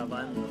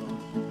contrabando.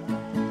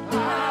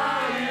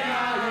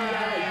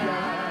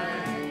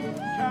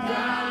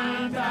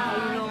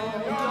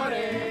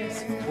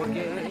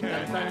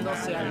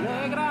 se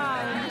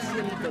alegran,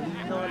 cielito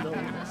lindo,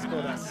 los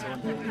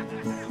corazones.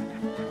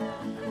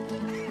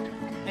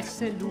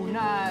 Ese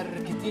lunar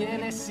que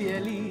tiene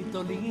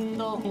cielito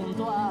lindo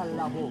junto a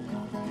la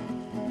boca.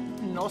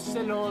 No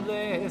se lo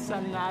des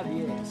a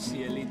nadie,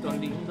 cielito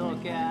lindo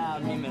que a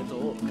mí me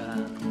toca.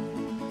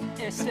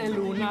 Ese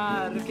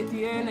lunar que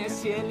tiene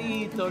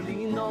cielito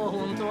lindo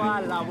junto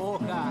a la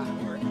boca.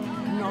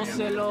 No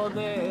se lo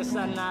des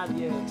a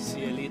nadie,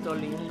 cielito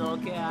lindo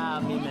que a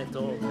mí me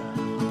toca.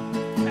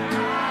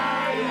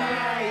 Ay,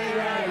 ay,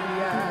 ay,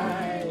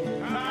 ay,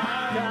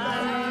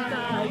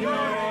 canta y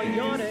no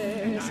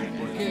llores,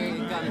 porque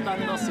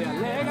cantando se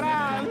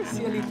alegran,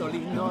 cielito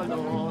lindo,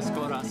 los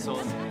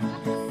corazones.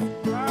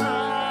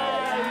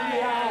 Ay,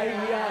 ay,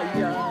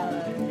 ay,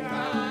 ay,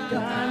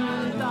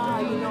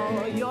 canta y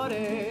no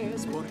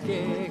llores,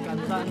 porque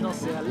cantando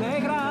se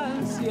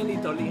alegran,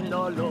 cielito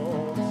lindo,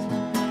 los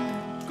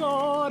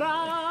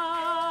corazones.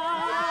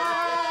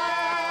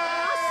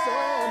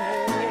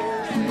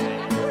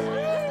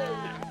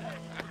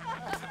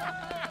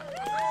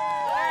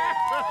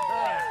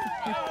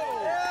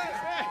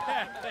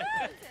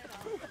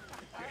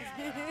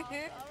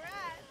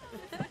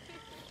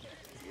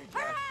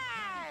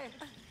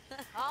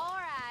 All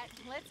right,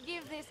 let's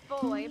give this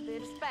boy a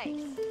bit of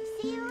space.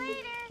 See you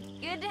later.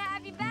 Good to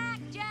have you back,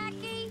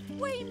 Jackie.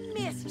 We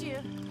missed you.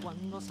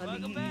 Cuando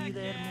salí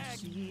de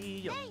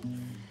Hermosillo,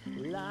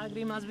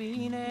 lágrimas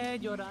vine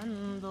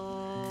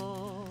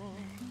llorando.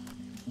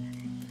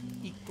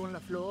 Y con la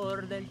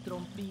flor del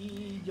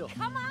trompillo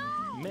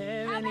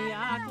me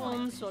venía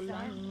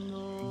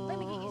consolando. Let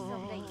me get you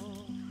some daisies.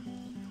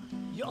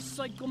 Yo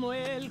soy como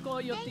el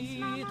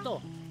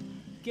coyotito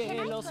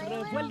que los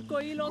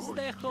revuelco y los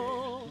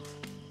dejo.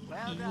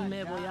 Y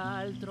me voy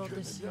al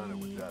trotecito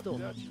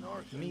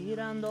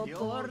mirando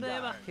por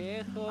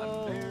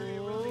debajejo.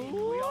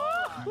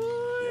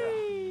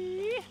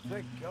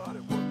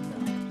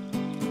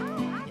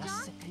 Ya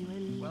se cayó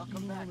el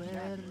pino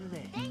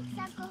verde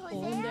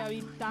donde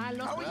habitan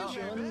los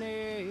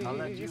millones.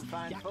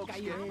 Ya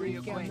cayó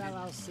el que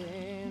andaba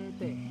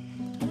ausente.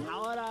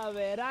 Ahora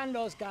verán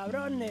los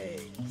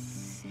cabrones.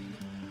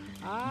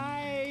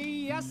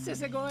 Ay, ya se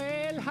secó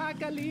el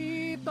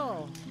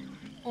jacalito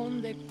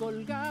donde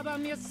colgaba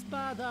mi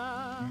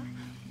espada.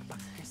 ¿Pa'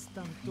 qué es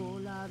tanto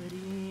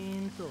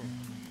laberinto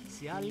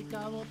si al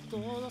cabo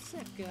todo se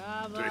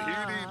acaba?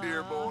 Tahiti,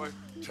 dear boy.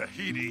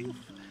 Tahiti.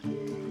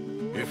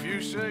 If you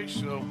say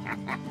so.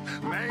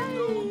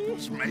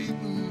 Mangoes,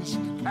 maidens,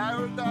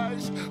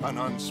 paradise, an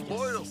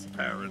unspoiled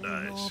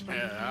paradise.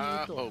 Yeah,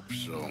 I hope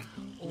so.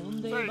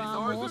 Faith,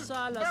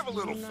 Arthur, have a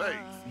little faith.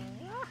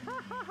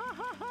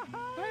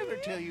 Did I ever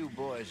tell you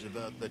boys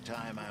about the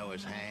time I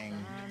was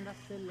hanged?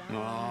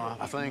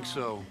 I think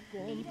so.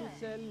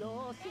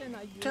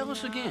 Tell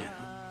us again.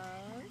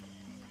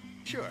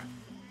 Sure.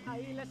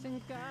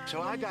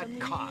 So I got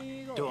caught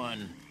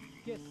doing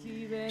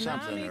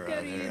something or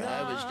other.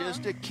 I was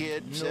just a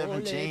kid,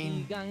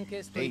 17,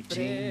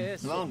 18,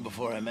 long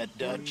before I met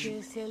Dutch. I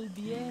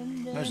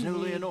was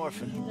newly an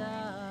orphan.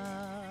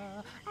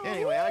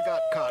 Anyway, I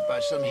got caught by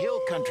some hill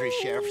country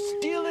sheriff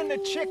stealing a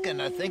chicken,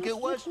 I think it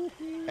was,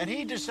 and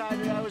he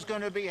decided I was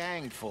going to be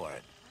hanged for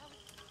it.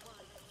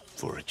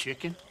 For a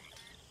chicken?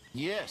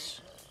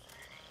 Yes.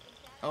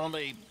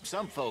 Only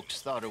some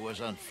folks thought it was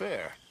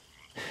unfair.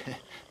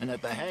 And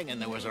at the hanging,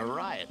 there was a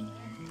riot.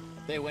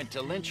 They went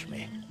to lynch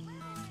me.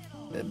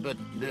 But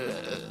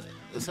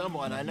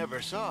someone I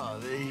never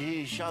saw,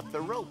 he shot the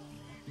rope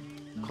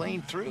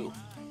clean through.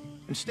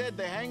 Instead,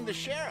 they hanged the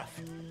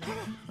sheriff.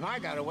 And I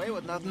got away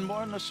with nothing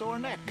more than a sore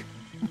neck.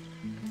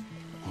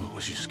 Well,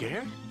 was you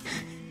scared?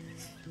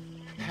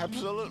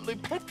 Absolutely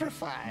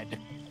petrified.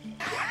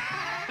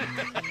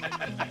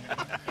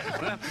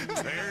 Well,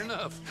 fair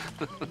enough.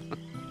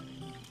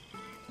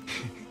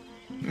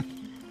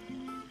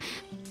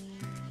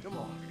 Come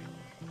on.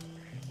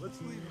 Let's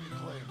leave him to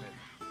claim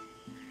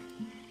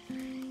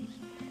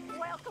it.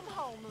 Welcome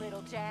home,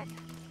 little Jack.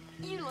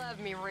 You love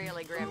me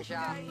really,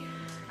 Grimshaw. Okay,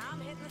 I'm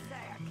hitting the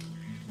sack.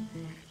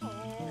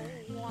 Oh,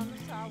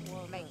 once I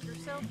was. Make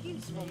yourself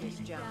useful, Miss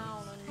Jones.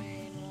 Down a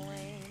main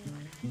lane,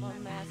 my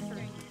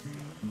master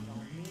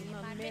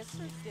my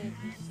mistress did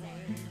the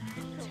same.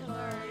 To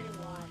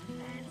 31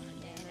 and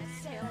a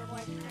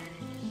silver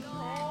train.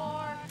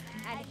 Lord,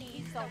 and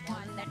he's the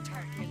one that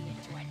turned me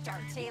into a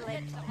dirty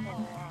little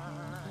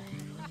whore.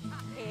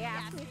 He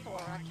asked me for a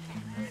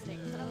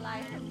candlestick to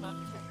light him up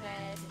to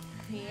bed.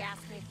 He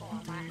asked me for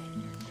my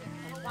handkerchief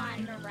to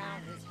wind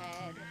around his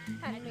head.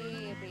 And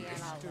me being a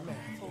little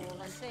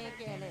fool and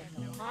thinking it's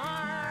no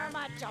harm,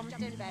 I jumped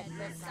in bed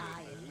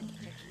beside him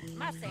to keep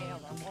my sailor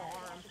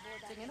warm,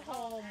 singing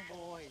home,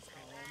 boys,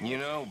 home. You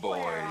know,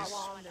 boys,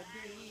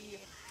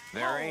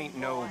 there ain't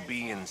no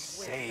being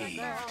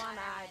saved.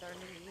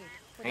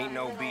 Ain't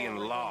no being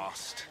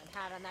lost.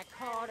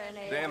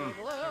 Them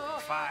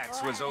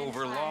fights was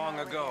over long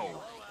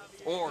ago.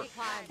 Or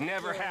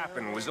never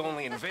happened, was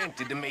only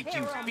invented to make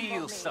you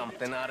feel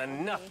something out of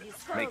nothing.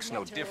 Makes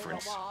no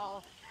difference.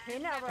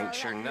 Ain't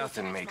sure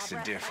nothing makes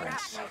a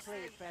difference.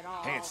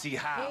 Can't see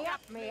how.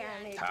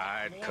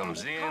 Tide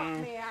comes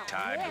in,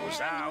 tide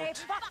goes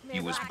out.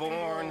 You was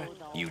born,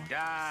 you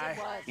die.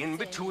 In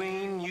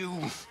between,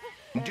 you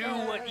do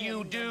what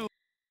you do.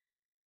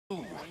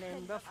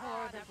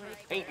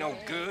 Ain't no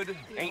good,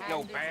 ain't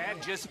no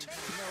bad, just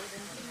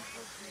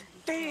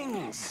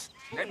things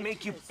that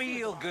make you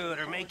feel good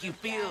or make you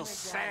feel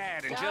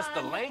sad, and just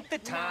the length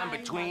of time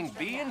between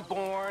being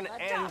born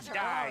and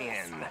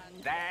dying.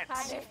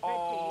 That's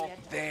all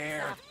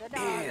there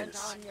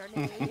is.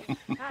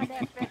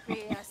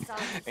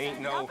 Ain't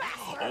no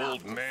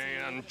old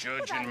man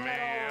judging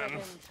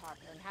man.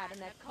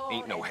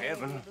 Ain't no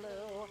heaven.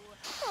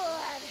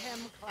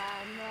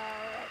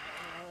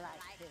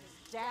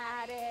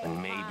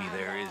 And maybe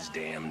there is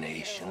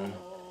damnation.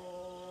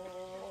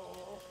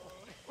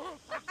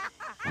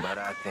 But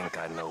I think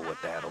I know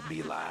what that'll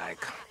be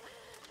like.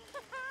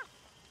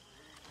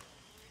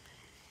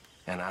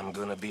 And I'm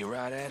gonna be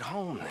right at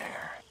home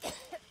there.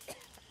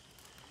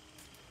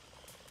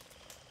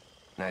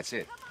 That's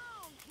it.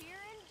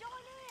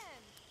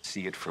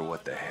 See it for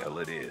what the hell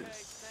it is.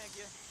 Thank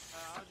you.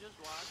 I'll just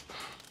watch.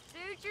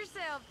 Suit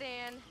yourself,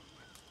 then.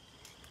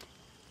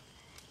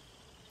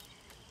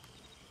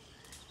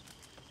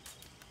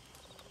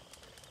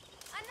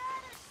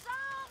 Another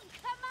song!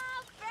 Come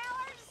on,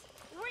 fellas!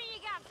 What do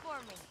you got for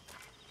me?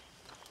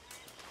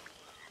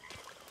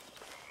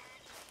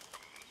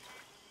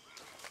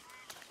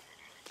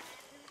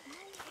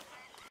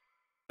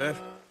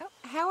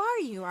 How are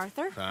you,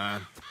 Arthur?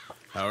 Fine.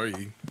 How are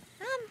you?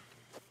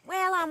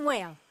 Well, I'm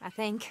well, I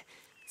think.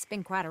 It's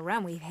been quite a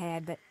run we've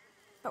had,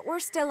 but we're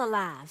still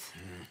alive.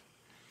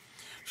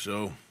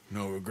 So,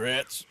 no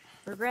regrets?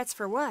 Regrets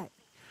for what?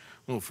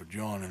 Well, for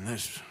joining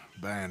this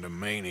band of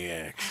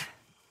maniacs.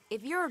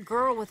 If you're a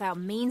girl without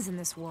means in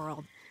this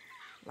world,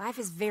 life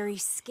is very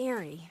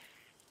scary.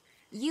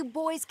 You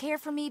boys cared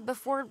for me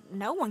before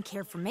no one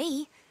cared for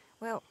me.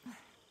 Well,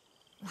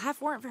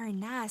 life weren't very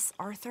nice,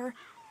 Arthur.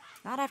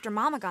 Not after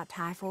Mama got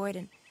typhoid,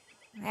 and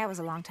that was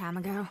a long time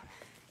ago.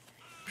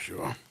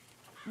 Sure.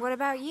 What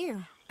about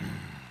you?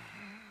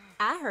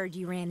 I heard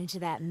you ran into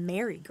that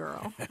Mary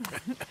girl.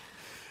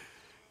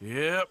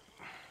 Yep.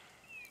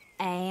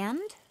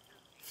 And?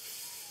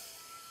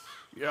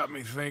 Got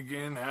me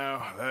thinking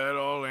how that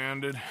all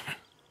ended.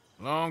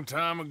 Long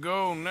time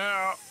ago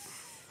now.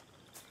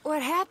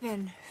 What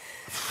happened?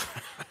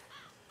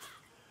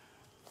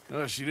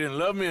 Well, she didn't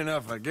love me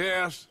enough, I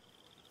guess.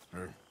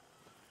 Or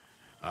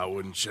I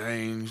wouldn't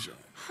change.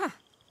 Huh.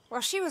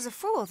 Well, she was a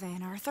fool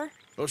then, Arthur.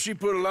 Well, she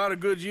put a lot of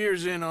good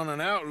years in on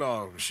an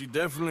outlaw. She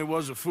definitely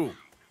was a fool.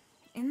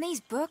 In these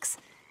books,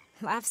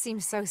 life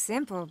seems so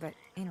simple, but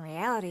in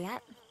reality,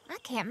 I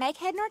can't make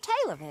head nor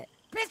tail of it.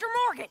 Mr.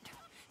 Morgan!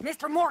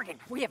 Mr. Morgan,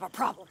 we have a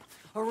problem.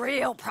 A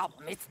real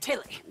problem. It's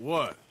Tilly.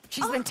 What?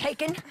 She's been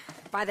taken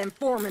by them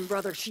Foreman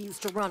brothers she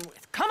used to run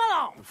with. Come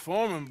along! The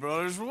Foreman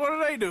brothers? What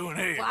are they doing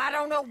here? Well, I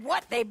don't know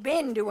what they've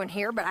been doing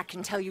here, but I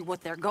can tell you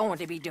what they're going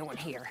to be doing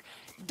here.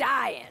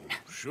 Dying.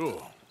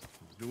 Sure.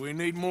 Do we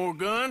need more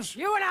guns?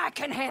 You and I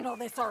can handle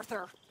this,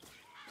 Arthur.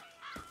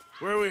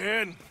 Where are we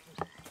heading?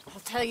 I'll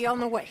tell you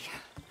on the way.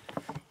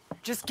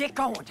 Just get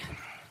going.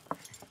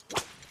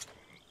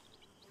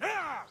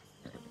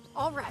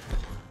 All right.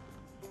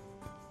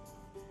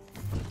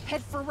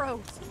 Head for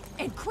Rhodes,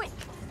 and quick.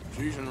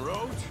 She's in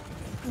Rhodes?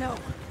 No,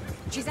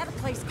 she's at a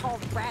place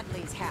called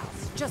Bradley's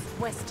house, just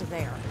west of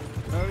there.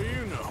 How do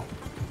you know?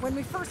 When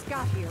we first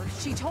got here,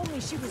 she told me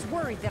she was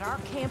worried that our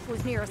camp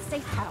was near a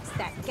safe house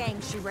that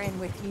gang she ran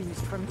with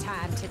used from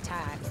time to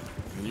time.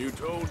 And you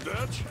told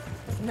Dutch?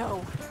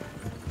 No.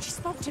 She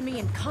spoke to me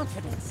in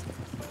confidence.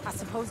 I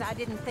suppose I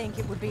didn't think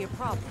it would be a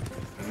problem.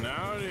 And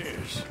now it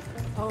is.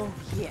 Oh,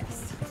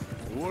 yes.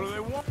 What do they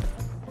want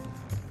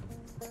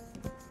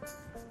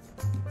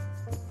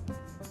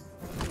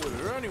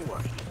with her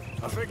anyway?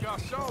 I think I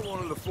saw one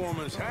of the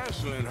foremans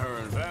hassling her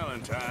and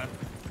Valentine.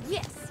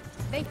 Yes,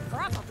 they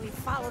probably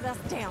followed us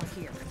down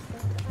here.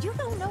 You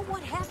don't know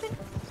what happened?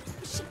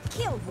 She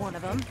killed one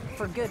of them,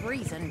 for good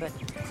reason, but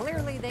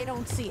clearly they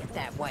don't see it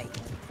that way.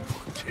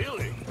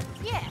 Tilly?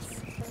 Yes.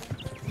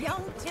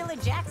 Young Tilly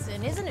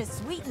Jackson isn't as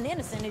sweet and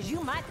innocent as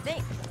you might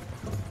think.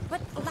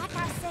 But like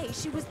I say,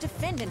 she was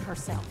defending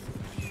herself.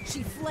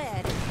 She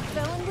fled and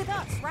fell in with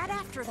us right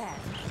after that.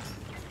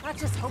 I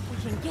just hope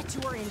we can get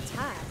to her in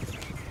time.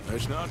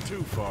 That's not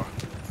too far.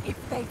 If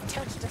they've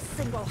touched a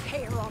single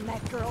hair on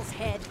that girl's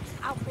head,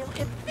 I will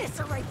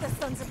eviscerate the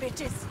sons of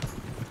bitches.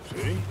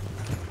 See?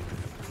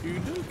 You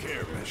do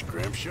care, Miss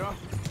Grimshaw.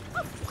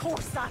 Of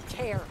course I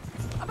care.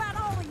 About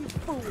all of you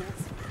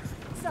fools.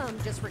 Some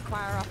just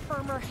require a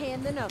firmer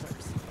hand than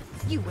others.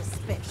 You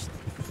especially.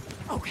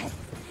 Okay,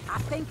 I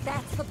think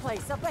that's the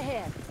place up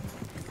ahead.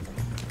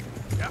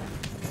 Yep.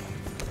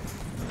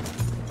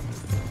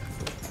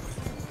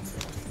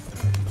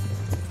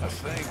 I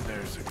think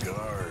there's a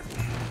guard.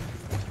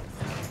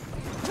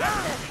 What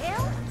the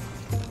hell?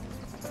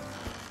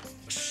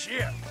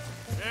 Shit!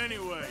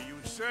 Anyway, you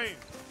were saying?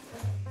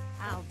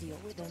 I'll deal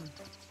with him.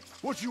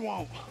 What you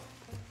want?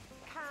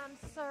 Kind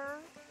sir,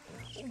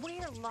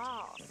 We're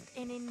lost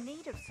and in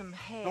need of some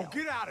help. Now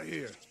get out of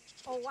here.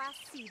 Oh, I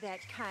see that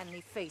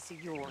kindly face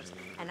of yours,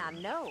 and I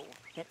know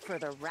that for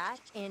the right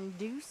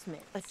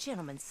inducement, a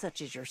gentleman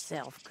such as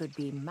yourself could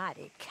be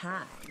mighty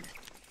kind.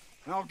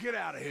 Now get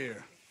out of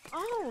here.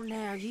 Oh,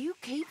 now you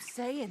keep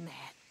saying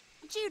that.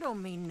 But you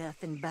don't mean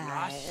nothing by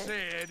I it.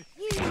 said...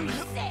 You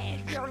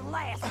said your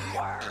last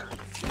word.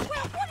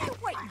 Well, what are you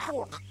waiting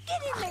for?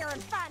 Get in there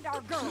and find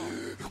our girl.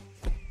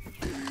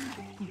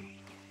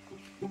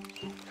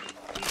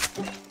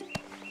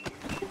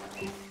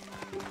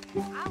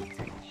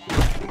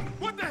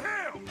 What the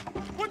hell?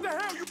 What the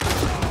hell you...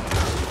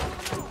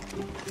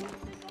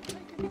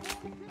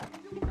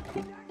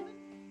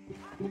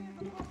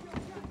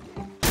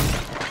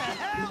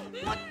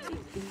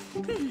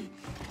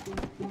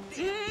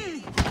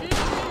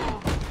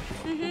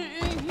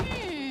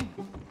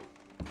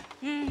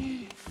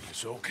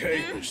 It's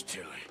okay, Miss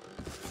Tilly.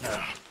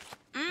 Now,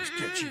 let's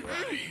get you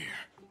out of here.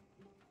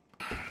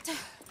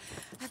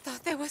 I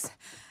thought there was...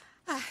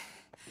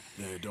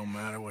 Yeah, it don't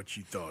matter what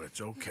you thought.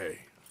 It's okay.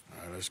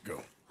 All right, let's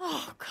go.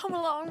 Oh, come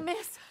along,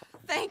 miss.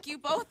 Thank you,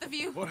 both of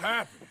you. What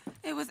happened?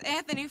 It was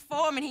Anthony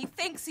Foreman. He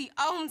thinks he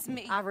owns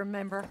me. I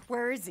remember.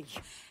 Where is he?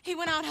 He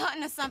went out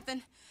hunting or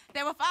something.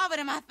 There were 5 of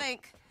them, I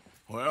think.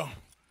 Well,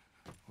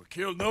 we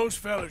killed those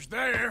fellas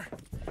there.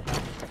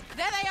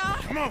 There they are.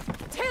 Come on.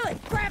 Tilly,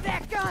 grab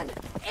that gun.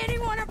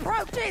 Anyone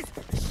approaches,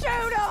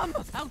 shoot them.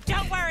 Oh,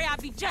 don't worry. I'll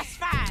be just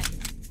fine.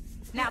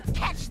 Now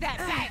catch that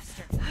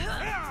bastard.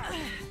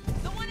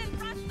 The one in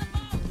front of the boat.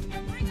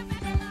 Bring him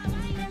back alive. I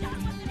ain't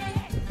done with him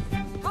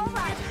yet. All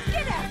right,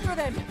 get after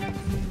them.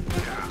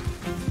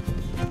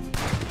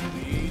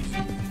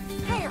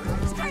 There,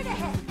 straight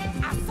ahead.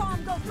 I saw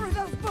him go through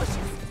those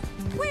bushes.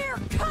 We're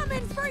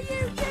coming for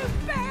you, you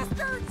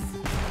bastards!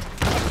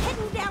 They're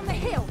heading down the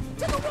hill,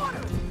 to the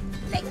water.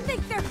 They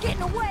think they're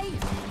getting away.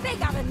 They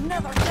got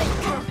another thing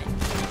coming.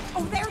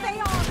 Oh, there they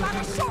are, by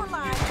the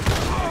shoreline.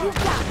 You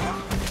got it.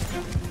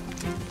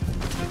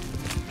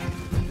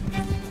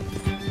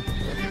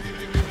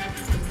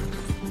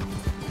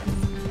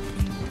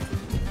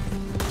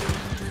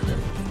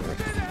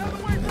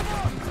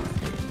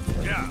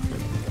 Yeah.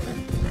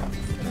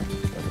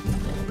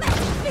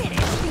 Let's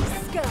finish these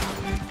scum.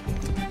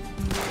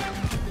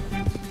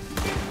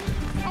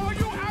 Are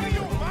you out of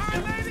your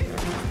mind, lady?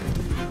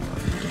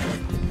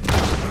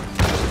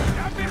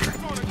 That bitch is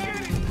gonna get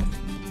it.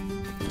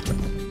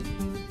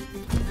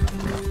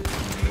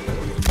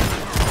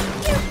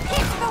 You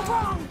picked the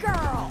wrong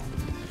girl.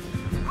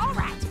 All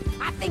right,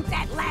 I think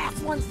that last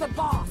one's the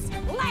boss.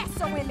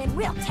 Lasso him and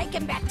we'll take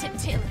him back to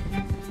Tilly.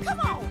 Come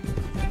on.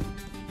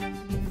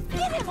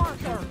 Get him,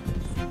 Arthur.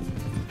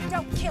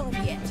 Don't kill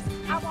him yet.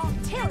 I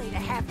want Tilly to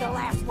have the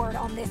last word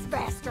on this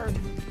bastard.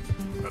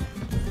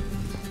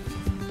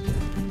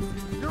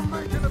 You're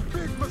making a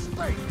big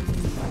mistake.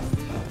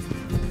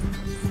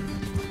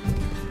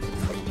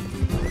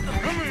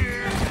 Come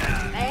here.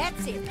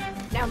 That's it.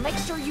 Now make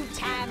sure you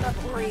tie him up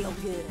real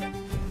good.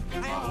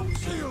 I'll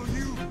kill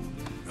you.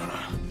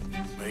 Gonna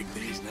make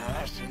these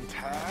nice and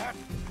tight.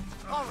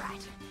 All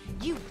right,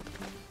 you...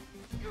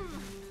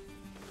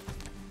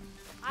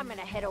 I'm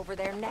gonna head over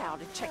there now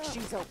to check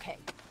she's okay.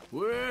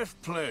 With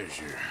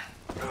pleasure.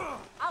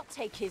 I'll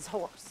take his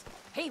horse.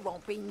 He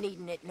won't be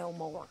needing it no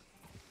more.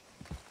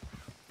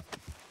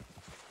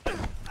 Do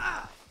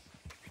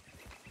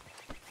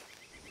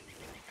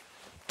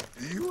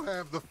you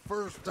have the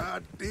first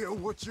idea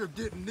what you're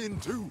getting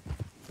into?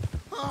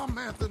 I'm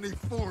Anthony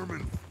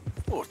Foreman.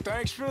 Well,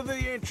 thanks for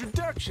the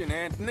introduction,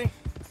 Anthony.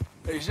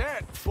 Is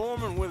that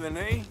Foreman with an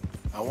E?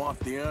 I want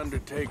the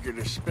Undertaker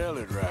to spell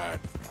it right.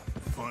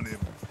 Funny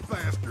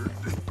bastard.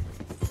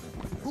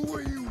 Who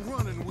are you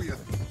running with?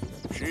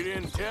 She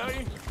didn't tell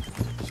you?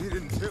 She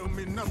didn't tell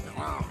me nothing.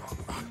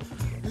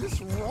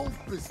 This rope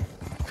is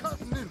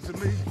cutting into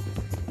me.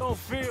 Don't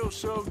feel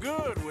so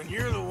good when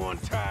you're the one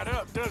tied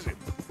up, does it?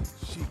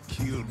 She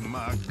killed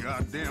my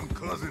goddamn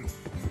cousin.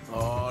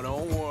 Oh,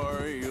 don't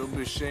worry. You'll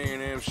be seeing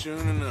him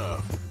soon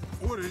enough.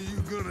 What are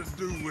you gonna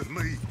do with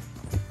me?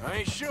 I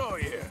ain't sure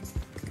yet.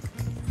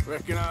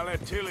 Reckon I'll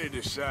let Tilly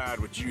decide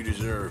what you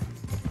deserve.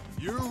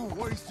 You're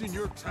wasting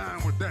your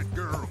time with that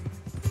girl.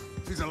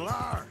 She's a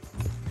liar.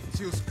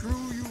 She'll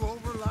screw you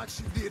over like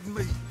she did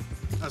me.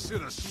 I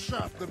should have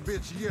shot the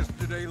bitch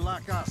yesterday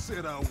like I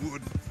said I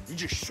would. You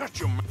just shut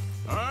your mouth.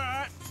 All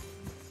right.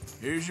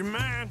 Here's your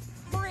man.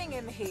 Bring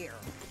him here.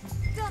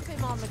 Dump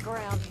him on the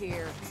ground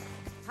here.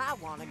 I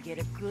want to get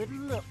a good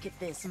look at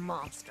this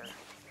monster.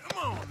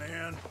 Come on,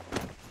 then.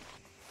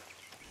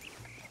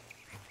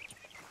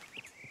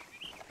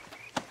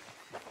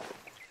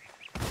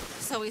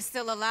 So he's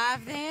still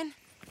alive then?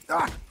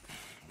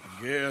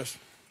 Yes.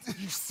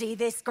 You see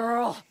this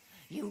girl?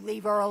 You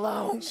leave her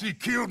alone. She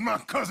killed my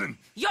cousin.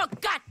 Your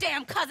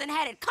goddamn cousin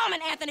had it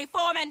coming, Anthony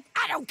Foreman.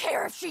 I don't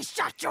care if she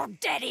shot your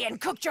daddy and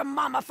cooked your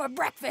mama for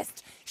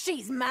breakfast.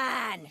 She's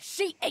mine.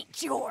 She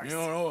ate yours. You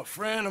know, a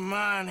friend of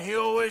mine, he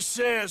always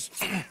says,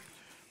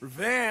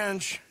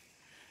 revenge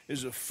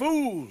is a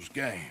fool's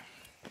game.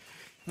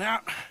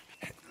 Now,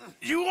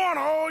 you want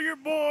all your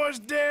boys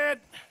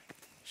dead?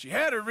 She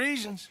had her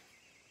reasons.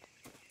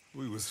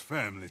 We was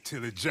family,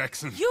 Tilly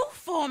Jackson. You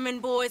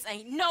Foreman boys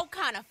ain't no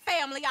kind of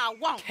family I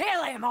want.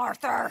 Kill him,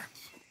 Arthur!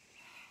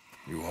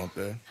 You want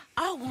that?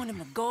 I want him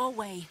to go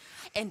away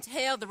and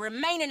tell the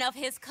remaining of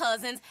his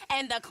cousins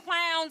and the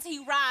clowns he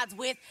rides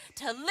with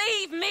to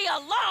leave me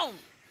alone.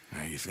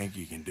 Now, you think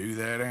you can do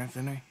that,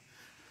 Anthony?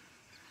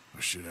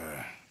 Or should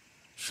I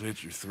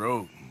slit your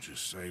throat and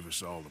just save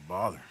us all the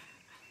bother?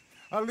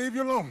 I'll leave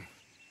you alone.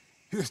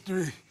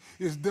 History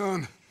is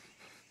done.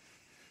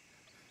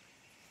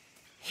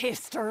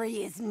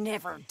 History is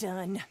never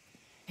done.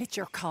 It's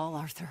your call,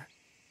 Arthur.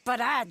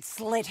 But I'd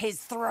slit his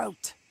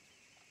throat.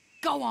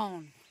 Go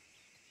on.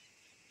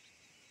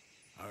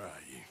 All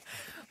right, you.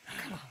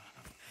 Come on.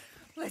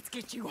 Let's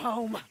get you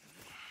home.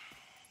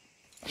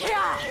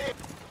 Yeah!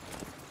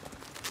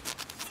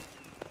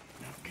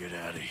 Now get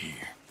out of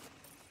here.